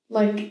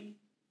 Like,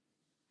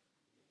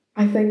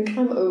 I think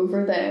I'm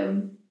over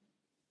them.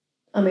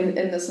 I mean,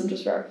 in this, I'm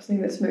just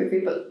referencing this movie,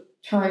 but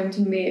trying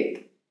to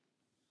make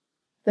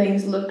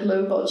things look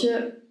low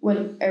budget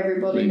when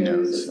everybody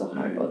knows it's a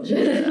high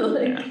budget.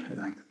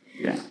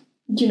 Yeah.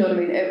 Do you know what I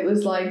mean? It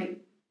was like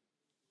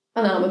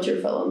an amateur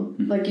film.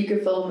 Like, you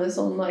could film this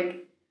on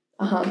like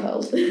a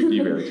handheld.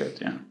 You really could,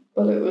 yeah.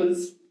 But it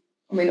was,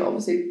 I mean,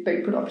 obviously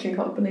big production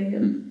company,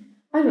 and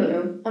I don't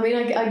know. I mean,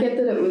 I get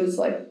that it was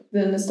like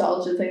the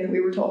nostalgia thing that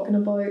we were talking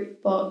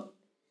about, but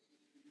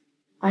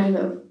I don't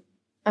know.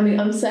 I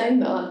mean, I'm saying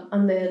that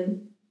and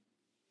then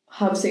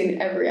have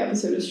seen every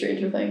episode of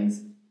Stranger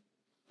Things.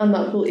 And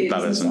that whole 80s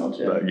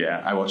nostalgia. But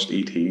yeah, I watched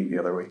E.T. the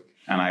other week,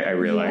 and I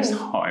realised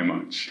how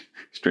much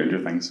Stranger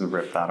Things have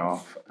ripped that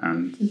off,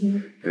 and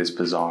it is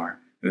bizarre.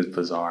 It is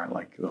bizarre,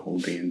 like the whole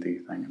D&D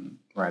thing and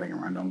riding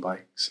around on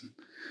bikes.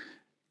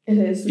 It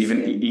is.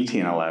 Even E.T.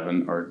 and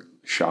 11 are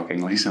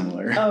shockingly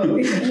similar. Oh,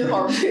 no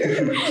harm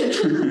here.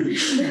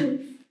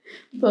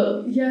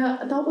 But yeah,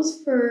 that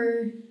was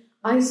for...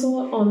 I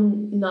saw it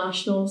on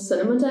National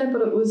Cinema Day,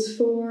 but it was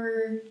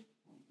for...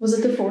 Was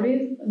it the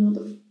 40th? Not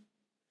the...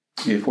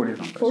 Yeah, 40th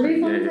anniversary.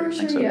 40th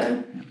anniversary,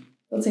 yeah.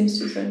 That seems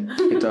too soon.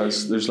 It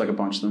does. There's like a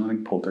bunch of them. I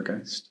think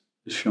Poltergeist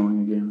is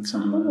showing again in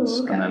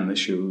cinemas. Okay. And then they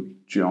showed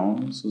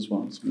Jaws as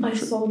well. So I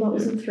saw that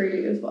was in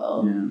 3D as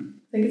well. Yeah.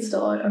 I think it's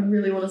still out. I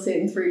really want to see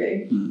it in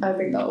 3D. I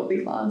think that would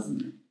be class.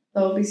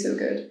 That would be so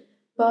good.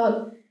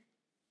 But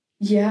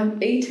yeah,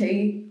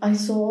 E.T. I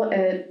saw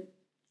it.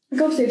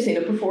 Like, obviously I've seen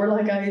it before.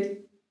 Like, I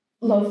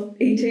love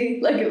E.T.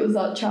 Like, it was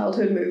that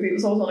childhood movie. It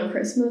was always on at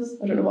Christmas.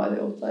 I don't know why they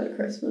all played at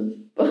Christmas,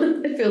 but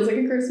it feels like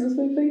a Christmas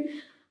movie.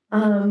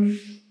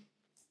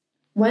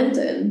 Went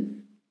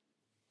in.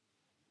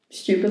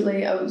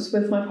 Stupidly, I was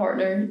with my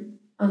partner,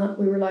 and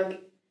we were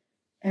like,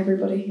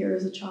 everybody here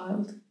is a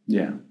child.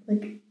 Yeah.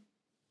 Like,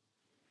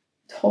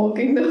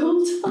 talking the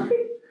whole time.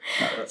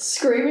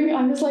 Screaming.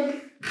 I was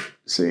like...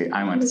 See,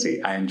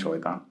 I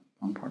enjoyed that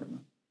one part of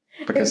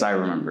it. Because I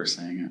remember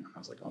saying it, and I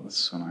was like, oh, this is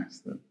so nice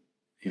that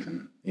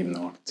even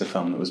though it's a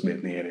film that was made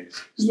in the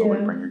 80s, still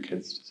like bring your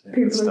kids to see it.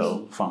 It's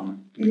still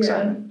fun.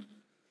 Exciting.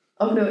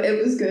 Oh no,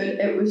 it was good.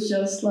 It was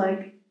just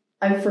like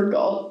I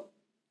forgot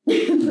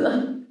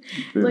that,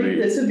 like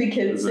this would be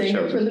kids seeing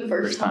it for the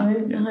first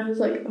time, and I was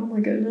like, oh my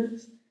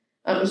goodness.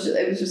 And it was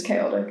just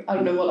chaotic. I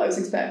don't know what I was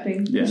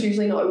expecting. Because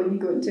usually now when you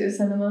go into a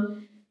cinema,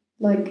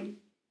 like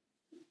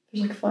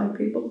there's like 5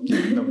 people.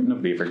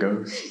 Nobody ever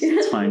goes.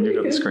 It's fine. You've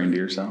got the screen to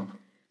yourself.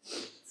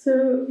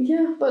 So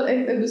yeah, but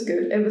it was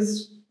good. It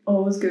was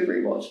always good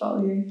rewatch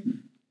value.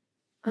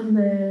 And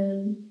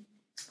then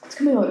what's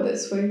coming out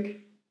this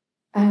week?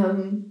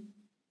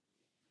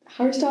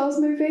 Harry Styles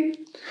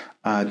movie.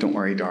 Don't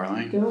Worry,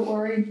 Darling. Don't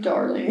Worry,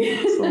 Darling.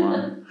 That's the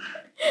one.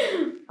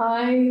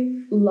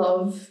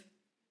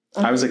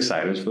 I was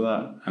excited for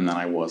that, and then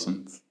I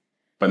wasn't.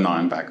 But now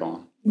I'm back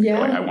on.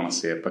 Like, I want to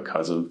see it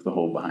because of the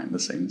whole behind the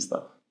scenes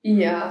stuff.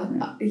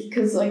 Yeah,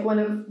 because like when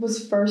it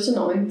was first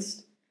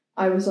announced,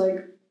 I was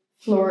like,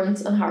 Florence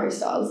and Harry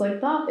Styles,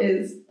 like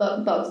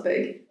that's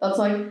big. That's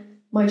like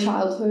my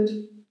childhood,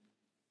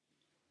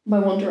 my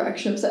One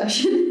Direction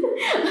obsession,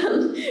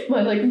 and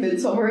my like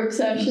Midsummer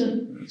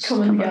obsession it's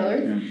coming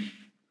together.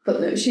 But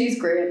no, she's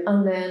great.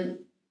 And then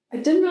I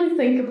didn't really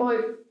think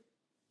about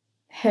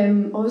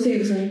him. Obviously, he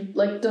was in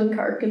like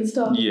Dunkirk and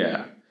stuff.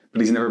 Yeah,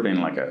 but he's never been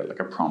like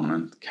a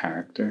prominent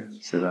character.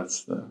 So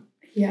that's the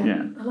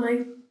And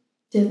I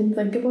didn't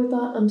think about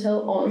that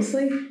until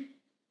honestly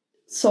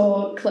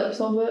saw clips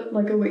of it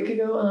like a week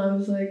ago, and I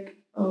was like,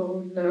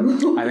 oh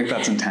no. I think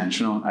that's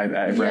intentional.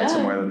 I've read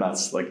somewhere that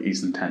that's like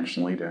he's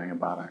intentionally doing a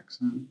bad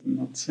accent. I'm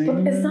not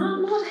saying. But is that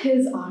not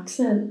his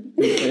accent?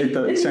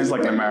 It sounds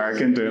like an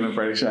American doing a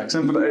British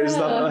accent, but is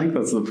that? I think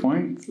that's the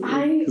point.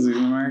 Because he's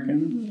an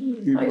American.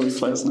 He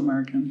plays an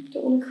American. I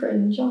don't want to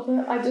cringe at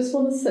it. I just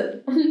want to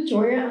sit and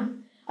enjoy it.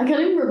 I can't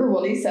even remember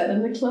what he said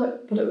in the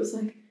clip, but it was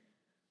like,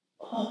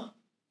 oh,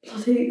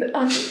 bloody,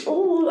 I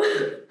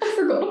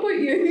forgot about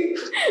you.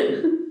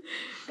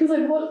 Because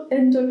like what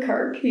in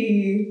Dunkirk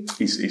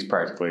he's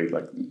practically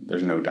like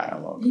there's no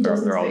dialogue.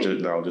 They're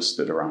all just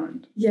stood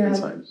around. Yeah,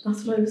 that's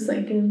what I was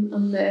thinking.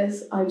 And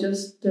this, I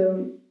just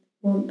don't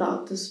want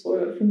that to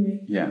spoil it for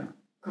me. Yeah,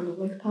 I'm gonna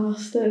look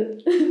past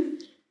it.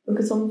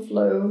 Focus on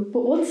flow.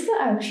 But what's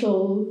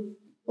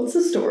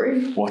the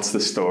story? What's the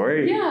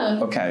story? Yeah.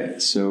 Okay,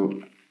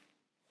 so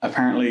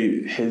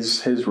apparently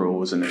his role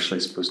was initially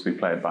supposed to be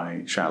played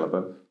by Shia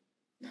LaBeouf.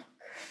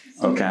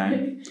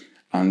 Okay.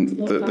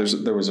 And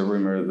there was a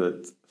rumour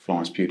that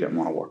Florence Pugh didn't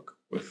want to work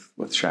with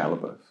Shia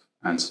LaBeouf.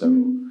 And so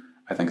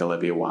I think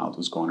Olivia Wilde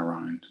was going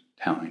around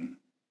telling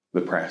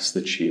the press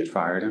that she had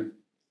fired him.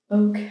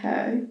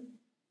 Okay.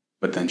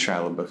 But then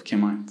Shia LaBeouf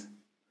came out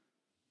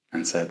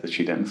and said that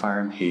she didn't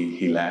fire him.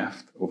 He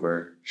left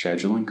over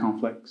scheduling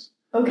conflicts.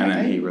 Okay. And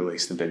then he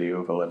released a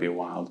video of Olivia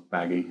Wilde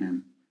begging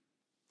him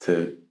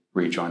to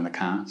rejoin the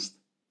cast.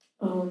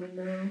 Oh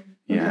no.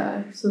 Yeah.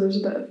 Okay. So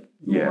there's a bit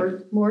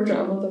more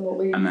drama than what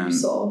we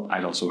saw.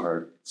 I'd also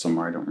heard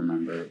somewhere, I don't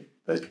remember,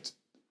 that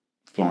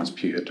Florence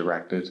Pugh had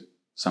directed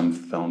some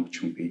film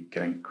which won't be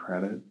getting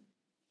credit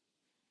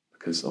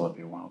because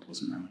Olivia Wilde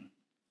wasn't really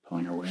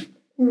pulling her weight.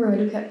 Right,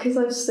 okay. Because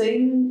I've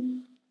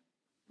seen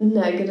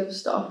negative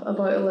stuff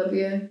about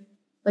Olivia,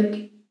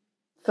 like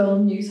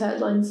film news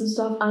headlines and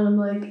stuff, and I'm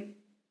like,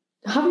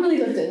 I haven't really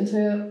looked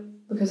into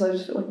it because I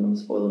just feel like I'm going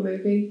to spoil the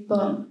movie,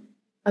 but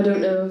I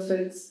don't know if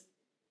it's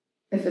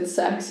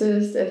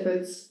sexist, if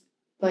it's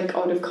like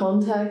out of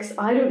context.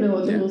 I don't know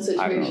what the whole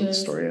situation I don't know what the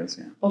is. story is,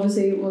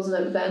 Obviously,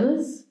 wasn't it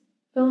Venice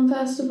Film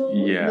Festival?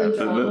 Yeah,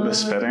 the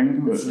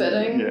spitting. The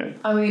spitting. Yeah.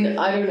 I mean,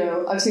 I don't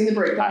know. I've seen the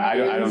breakdown.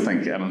 I don't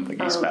think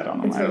he spat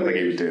on him. I don't think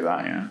he would do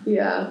that. Yeah.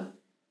 Yeah,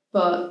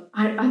 but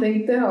I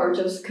think they are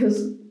just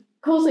because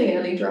causing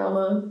any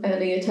drama,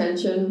 any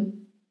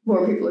attention,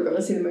 more people are going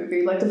to see the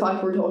movie. Like the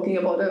fact we're talking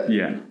about it.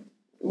 Yeah.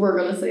 We're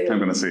going to see it. I'm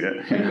going to see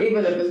it. Yeah. Like,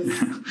 even if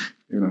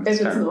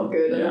it's not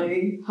good and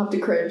I have to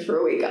cringe for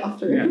a week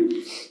after. Yeah.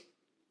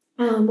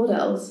 What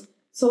else?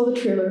 Saw the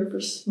trailer for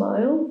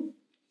Smile.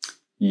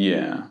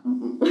 Yeah.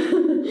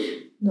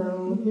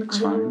 No. It looks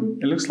fine.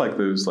 It looks like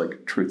those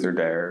like Truth or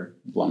Dare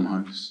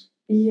Blumhouse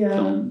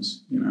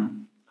films, you know.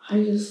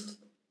 Do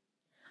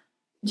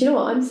you know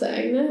what I'm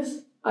saying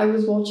this? I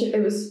was watching,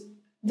 it was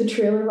the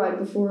trailer right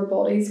before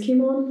Bodies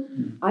came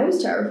on. I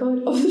was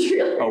terrified of the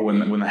trailer. Oh,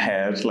 when the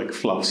head like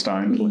fluffs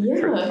down. Like,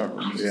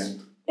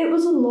 It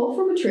was a lot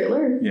from a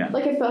trailer. Yeah.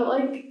 Like I felt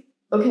like,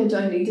 okay, do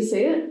I need to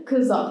see it?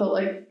 Because that felt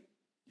like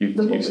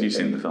you've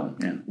seen the film,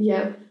 yeah.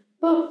 Yeah.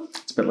 But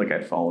it's a bit like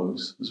It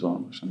Follows as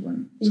well or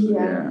something. So,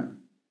 yeah.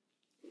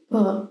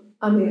 But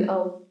I mean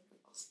I'll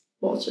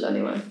watch it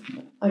anyway,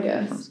 I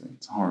guess.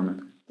 It's a horror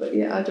movie. But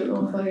yeah, I don't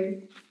know if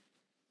I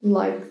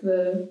like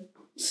the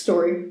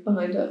story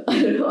behind it.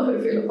 I don't know how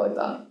I feel about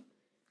that.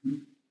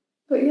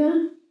 But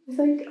yeah, I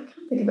can't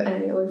think of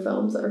any other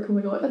films that are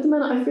coming out. At the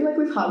minute I feel like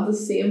we've had the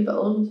same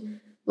films.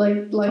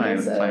 Like I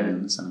said. Playing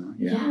in the cinema,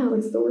 yeah. Yeah,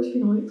 like Thor's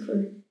been out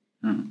for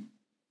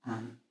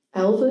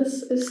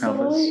Elvis is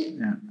still out.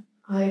 Yeah.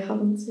 I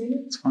haven't seen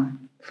it. It's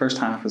fine. The first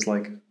half is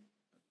like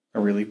a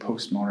really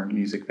postmodern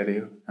music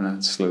video and then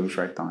it slows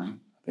right down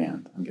at the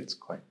end and gets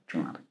quite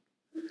dramatic.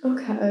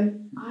 Okay.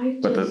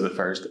 But the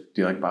first,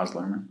 do you like Baz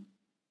Luhrmann?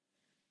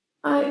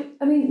 I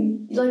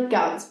mean, like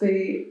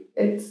Gatsby,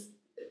 it's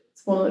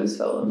one of those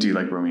films. Do you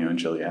like Romeo and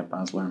Juliet,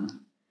 Baz Luhrmann?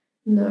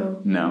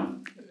 No. No.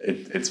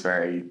 It's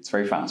very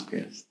fast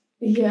paced.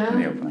 Yeah. In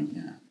the opening,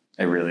 yeah.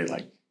 It really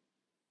like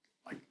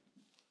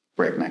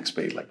breakneck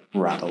speed, like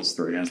rattles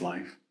through his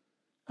life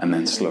and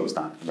then slows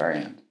down at the very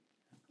end.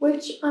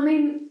 Which, I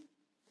mean,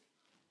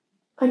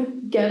 I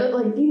get it,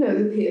 like, you know,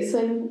 the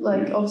pacing,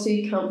 like,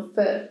 obviously you can't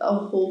fit a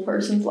whole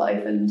person's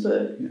life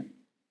into,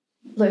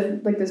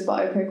 like this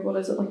biopic, what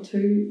is it, like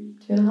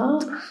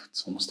 2.5?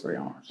 It's almost 3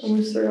 hours.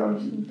 Almost 3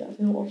 hours, I'm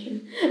definitely not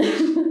watching.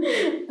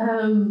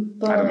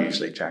 But I don't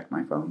usually check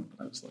my phone,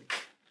 but I was like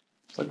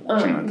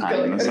watching the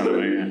time in the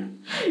cinema,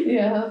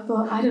 yeah,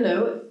 but I don't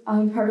know,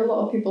 I've heard a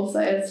lot of people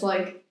say it's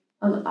like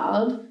an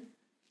ad,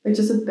 like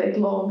just a big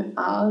long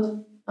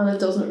ad, and it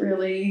doesn't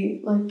really,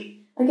 like,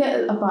 I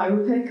get a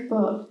biopic,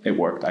 but it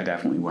worked. I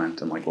definitely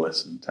went and like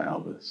listened to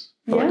Elvis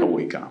for like a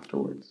week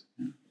afterwards.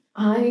 Yeah.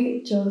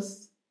 I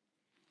just,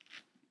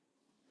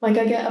 like,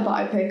 I get a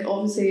biopic,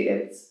 obviously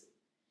it's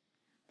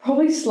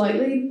probably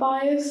slightly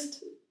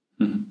biased,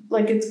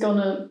 like it's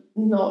gonna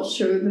not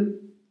show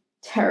the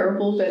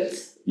terrible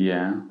bits.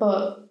 Yeah.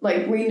 But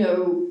like we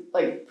know,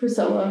 like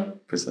Priscilla,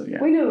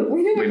 yeah. we know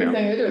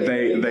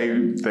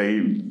everything.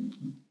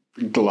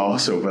 They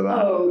gloss over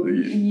that. Oh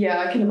yeah,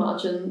 I can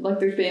imagine. Like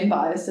there's being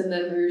biased, and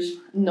then there's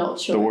not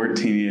showing. The word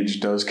teenage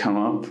does come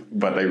up,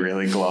 but they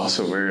really gloss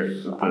over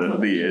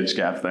the age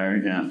gap there.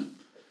 Yeah.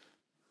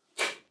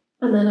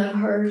 And then I've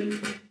heard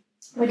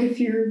like a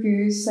few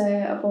reviews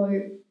say about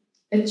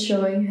it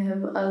showing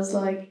him as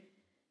like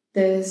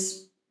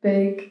this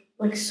big,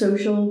 like,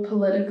 social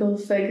political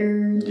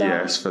figure.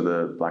 Yes, for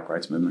the Black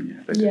Rights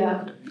Movement.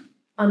 Yeah.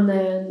 And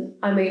then,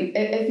 I mean,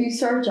 if you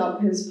search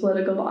up his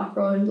political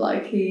background,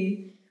 like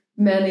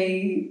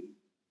many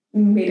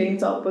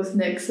meetings up with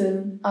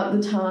Nixon at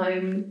the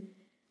time,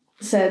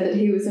 said that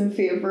he was in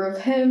favour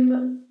of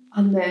him.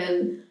 And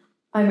then,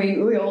 I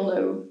mean, we all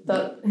know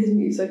that his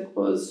music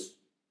was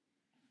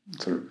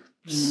sort of,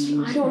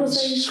 I don't want to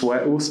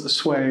say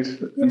swayed,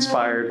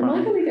 inspired by.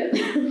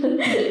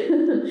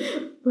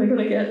 Am I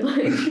gonna get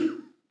like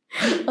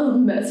a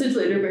message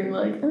later being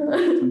like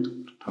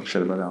talk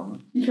shit about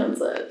Elvis? You can't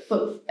say it,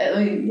 but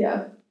I mean,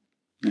 yeah.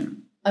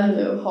 I don't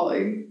know how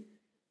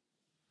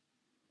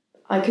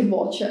I could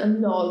watch it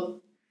and not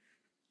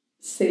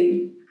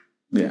see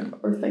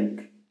or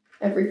think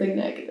everything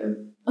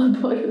negative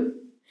about it.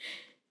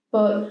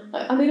 But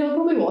I mean, I'll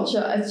probably watch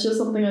it. It's just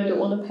something I don't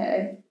want to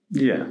pay.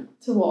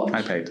 To watch.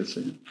 I paid to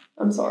see it.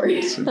 I'm sorry.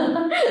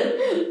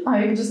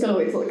 I'm just gonna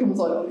wait till it comes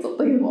out on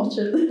something and watch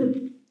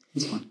it.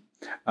 That's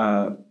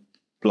fine.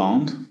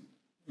 Blonde.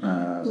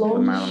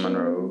 Marilyn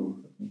Monroe.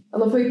 I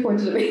love how you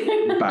pointed at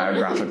me.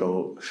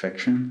 Biographical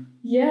fiction.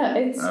 Yeah,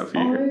 it's. Have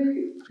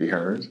you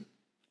heard?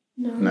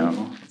 No.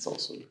 No, it's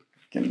also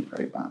getting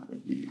very bad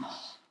reviews.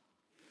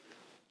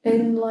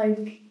 In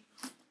like.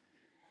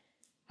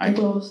 I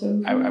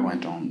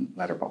went on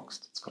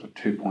Letterboxd. It's got a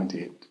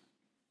 2.8.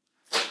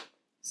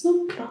 It's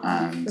not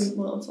bad. And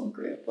well, it's not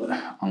great, but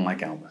unlike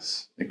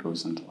Elvis, it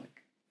goes into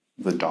like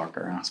the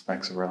darker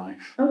aspects of her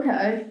life.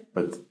 Okay.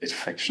 But it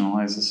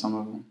fictionalizes some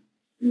of them.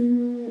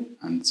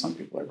 And some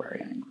people are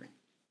very angry.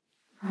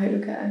 Right,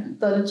 okay.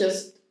 That it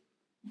just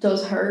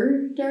does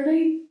her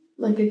dirty?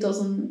 Like it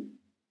doesn't...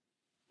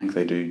 I think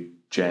they do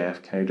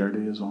JFK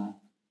dirty as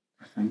well,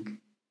 I think.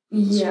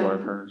 Yeah. That's what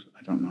I've heard.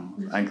 I don't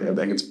know. I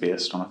think it's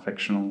based on a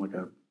fictional, like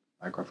a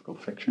biographical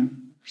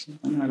fiction or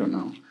something. I don't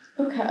know.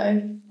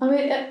 Okay. I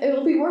mean,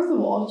 it'll be worth a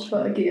watch,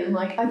 but again,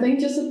 like, I think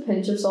just a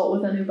pinch of salt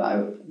with any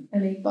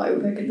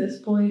biopic at this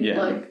point.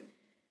 Yeah. Like,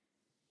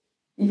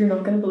 you're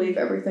not going to believe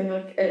everything.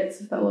 Like, it's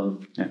a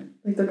film. Yeah.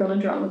 Like, they're going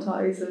to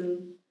dramatise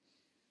and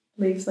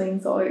leave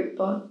things out,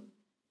 but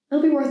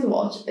it'll be worth a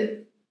watch.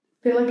 I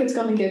feel like it's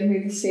going to give me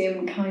the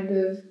same kind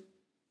of,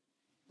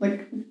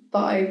 like,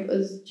 vibe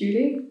as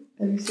Judy.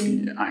 Have you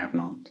seen? Yeah, I have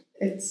not.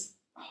 It's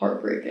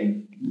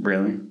heartbreaking.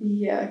 Really?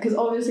 Yeah, because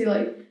obviously,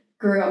 like,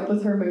 grew up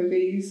with her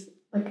movies,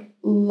 like,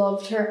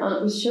 loved her, and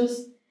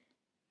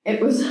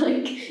it was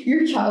like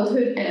your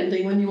childhood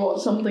ending when you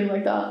watch something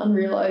like that and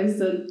realise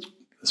that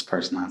this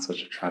person had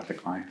such a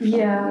tragic life.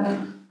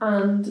 Yeah,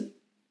 and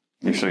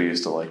you're so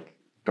used to like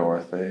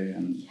Dorothy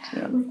and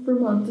like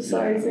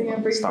romanticising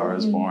everything. Star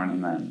is Born,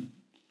 and then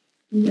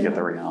you get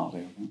the reality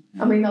of it.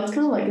 Yeah. I mean, that's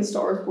kind of like A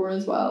Star is Born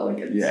as well. Like,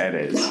 it's it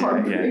is. Yeah,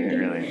 it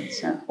really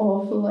is. Yeah.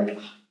 Awful. Like,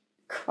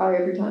 cry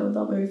every time with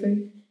that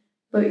movie.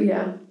 But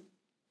yeah,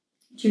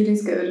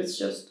 Judy's good. It's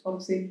just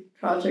obviously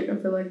tragic. I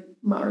feel like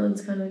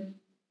Marilyn's kind of.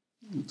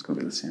 It's going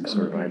to be the same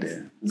sort of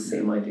idea. The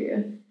same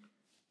idea.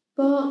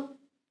 But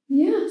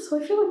yeah,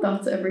 so I feel like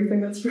that's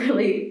everything that's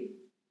really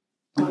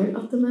out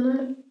at the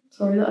minute.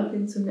 Sorry that I've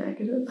been so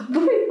negative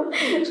about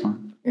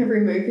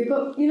every movie,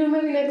 but you know,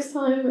 maybe next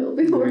time it'll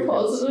be more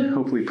positive.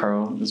 Hopefully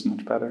Pearl is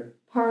much better.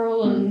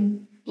 Pearl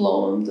and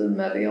Blonde, and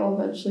maybe I'll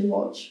eventually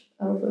watch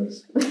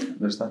Elvis.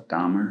 There's that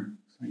Dahmer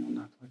thing on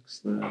Netflix.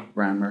 Netflix, the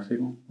Ryan Murphy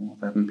one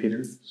with Evan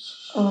Peters.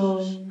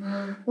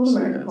 What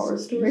American Horror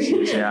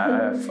Story.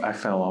 Yeah, I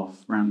fell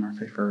off Ryan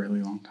Murphy for a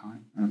really long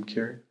time, and I'm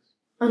curious.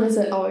 And is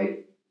it out?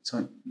 It's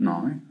like,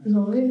 no.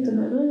 No, at the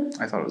minute.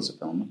 I thought it was a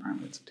film,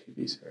 apparently it's a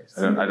TV series.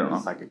 I don't know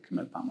if I could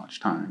commit that much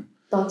time.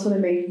 That's what I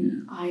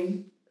mean. Yeah.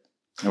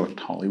 I watched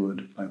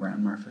Hollywood by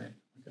Ryan Murphy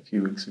like a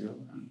few weeks ago,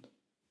 and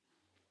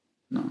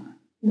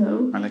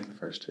no. I like the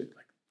first two,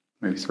 like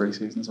maybe 3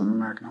 seasons of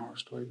American Horror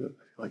Story, but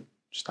I feel like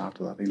just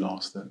after that he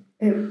lost it.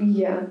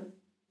 Yeah.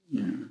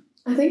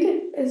 I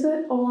think is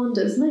it all on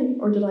Disney,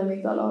 or did I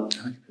make that up?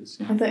 I think it is,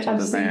 yeah. I think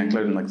I've seen,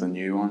 including like the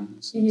new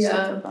ones.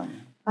 Yeah. Like that,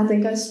 yeah. I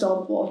think I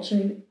stopped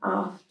watching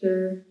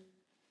after,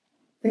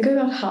 I think I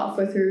got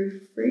halfway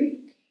through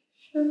Freak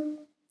Show.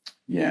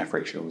 Yeah,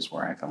 Freak Show was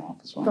where I fell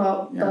off as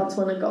well. That's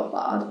when it got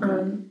bad.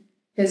 And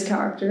his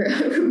character,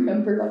 I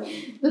remember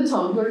like the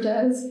Tumblr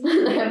days,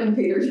 and Evan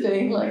Peters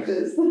being like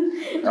this.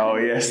 Oh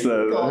yes,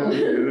 I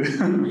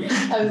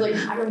was like,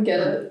 I don't get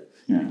it.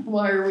 Yeah.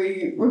 Why are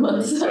we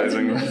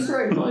romanticizing this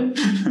right now?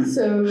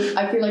 So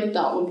I feel like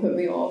that would put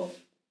me off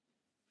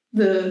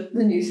the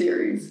new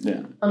series.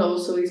 Yeah. And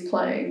also he's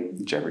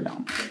playing Jeffrey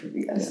Dahmer.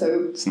 Yeah,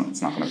 so it's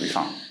not going to be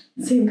fun.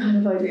 Same kind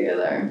of idea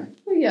there.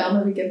 But yeah, I'll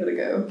maybe give it a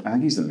go. I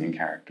think he's the main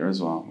character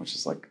as well, which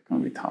is like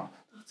going to be tough.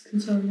 That's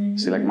concerning.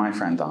 See, like My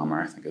Friend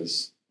Dahmer, I think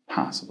is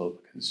passable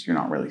because you're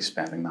not really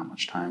spending that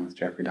much time with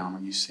Jeffrey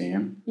Dahmer. You see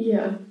him.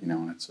 Yeah. You know,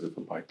 and it's sort of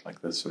about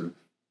like this sort of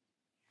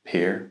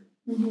peer.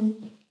 Mm-hmm.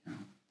 You know,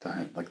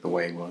 that like the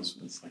way he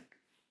was like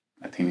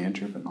a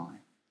teenager, but now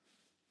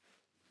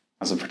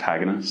as a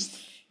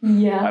protagonist.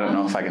 Yeah. I don't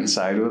know if I can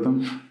side with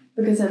him.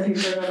 Because then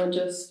people are gonna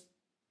just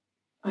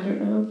I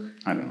don't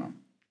know.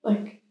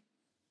 Like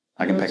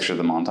I can picture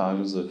the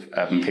montages of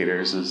Evan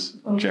Peters as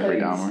Jeffrey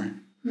Dahmer.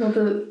 Not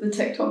the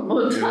TikTok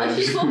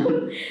montage.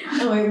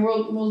 I mean,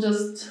 we'll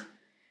just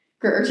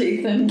grit our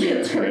teeth and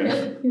get through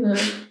it, you know.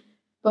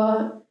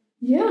 But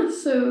yeah,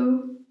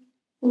 so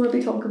we'll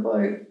maybe talk about,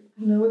 I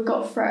don't know, we've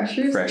got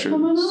Freshers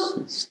coming up.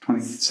 It's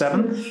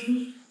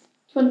 27th.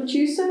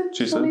 Tuesday?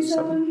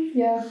 27?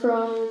 Yeah,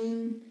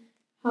 from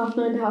 9:30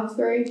 to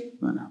 3:30.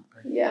 9:30.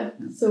 Yeah,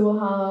 so we'll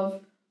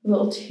have a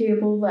little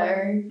table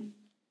there.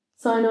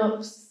 Sign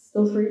ups,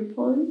 still £3.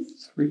 £3.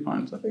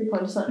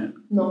 £3 sign. Yeah.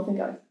 No, I think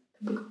I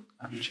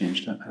haven't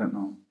changed it. I don't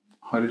know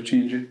how to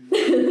change it.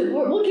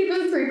 We'll keep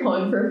it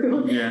 £3 for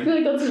everyone. Yeah. I feel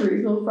like that's a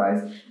reasonable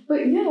price.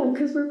 But yeah,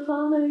 because we're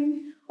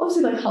planning,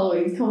 obviously like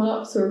Halloween's coming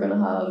up, so we're going to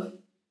have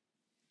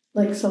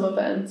like some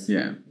events.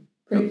 Yeah.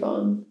 Pretty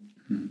fun.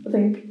 Mm-hmm. I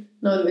think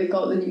now that we've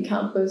got the new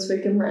campus,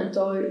 we can rent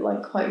out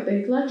like quite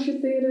big lecture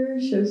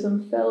theatres, show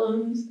some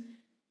films,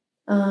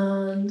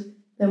 and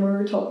then we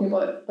were talking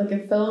about like a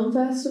film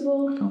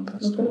festival. I'm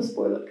not going to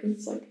spoil it because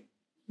it's like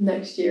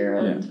next year,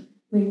 and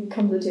we can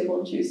come to the table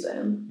on Tuesday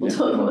and we'll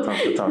talk about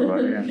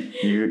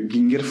it. You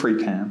can get a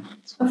free pen.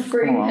 A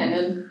free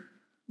pen.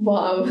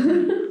 Wow.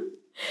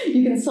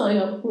 You can sign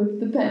up with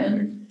the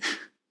pen.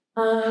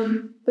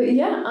 But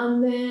yeah,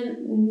 and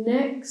then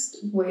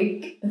next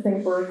week, I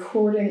think we're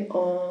recording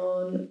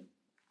on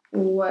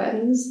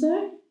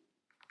Wednesday.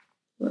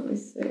 Let me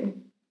see.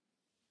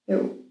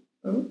 Oh.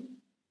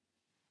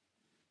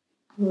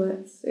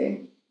 Let's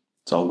see.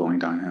 It's all going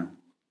downhill.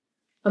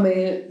 I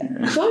mean,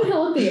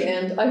 downhill at the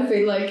end, I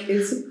feel like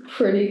is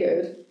pretty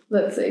good.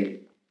 Let's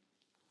see.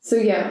 So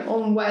yeah,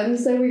 on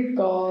Wednesday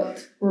we're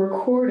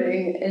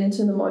recording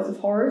Into the Mouth of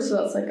Horror, so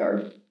that's like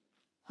our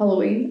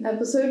Halloween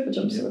episode, which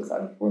I'm so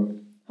excited for.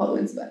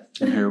 Halloween's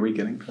best. And who are we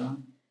getting for that?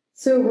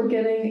 So we're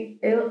getting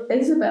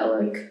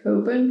Isabella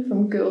Coben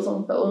from Ghouls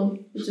on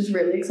Film, which is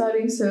really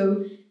exciting.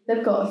 So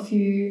they've got a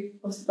few,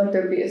 like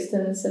they're based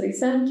in the city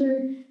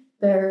centre.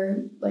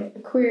 They're like a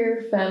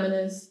queer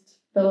feminist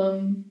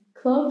film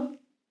club.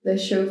 They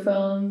show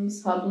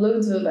films, have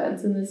loads of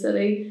events in the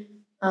city,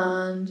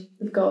 and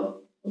they've got,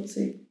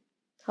 obviously,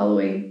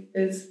 Halloween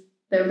is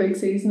their big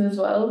season as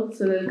well.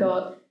 So they've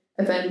got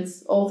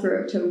events all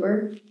through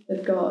October.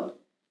 They've got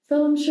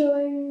film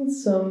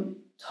showings, some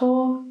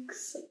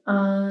talks,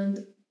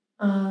 and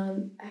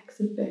an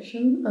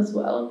exhibition as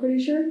well, I'm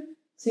pretty sure.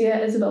 So yeah,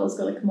 Isabella's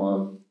going to come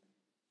on,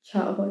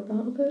 chat about that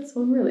a bit,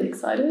 so I'm really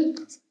excited.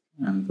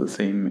 And the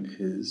theme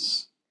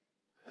is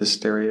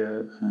hysteria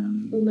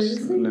and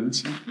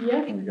lunacy.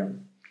 Yeah. There we go.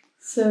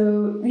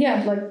 So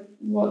yeah, like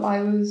what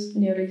I was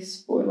nearly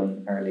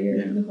spoiling earlier,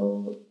 the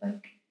whole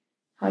like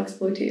high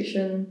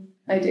exploitation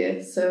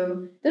idea.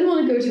 So didn't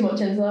want to go too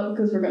much into that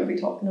because we're going to be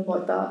talking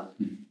about that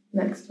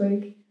next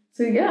week.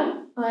 So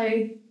yeah,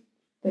 I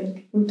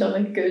think we've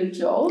done a good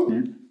job.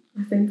 Yeah.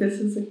 I think this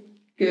is a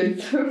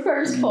good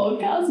first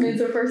podcast. I mean,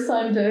 it's our first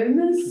time doing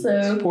this,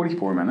 so it's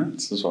 44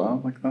 minutes as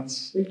well. Like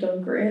that's we've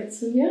done great.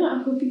 So yeah,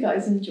 I hope you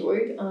guys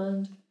enjoyed,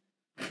 and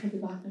I'll be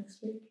back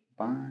next week.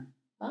 Bye.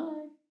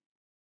 Bye.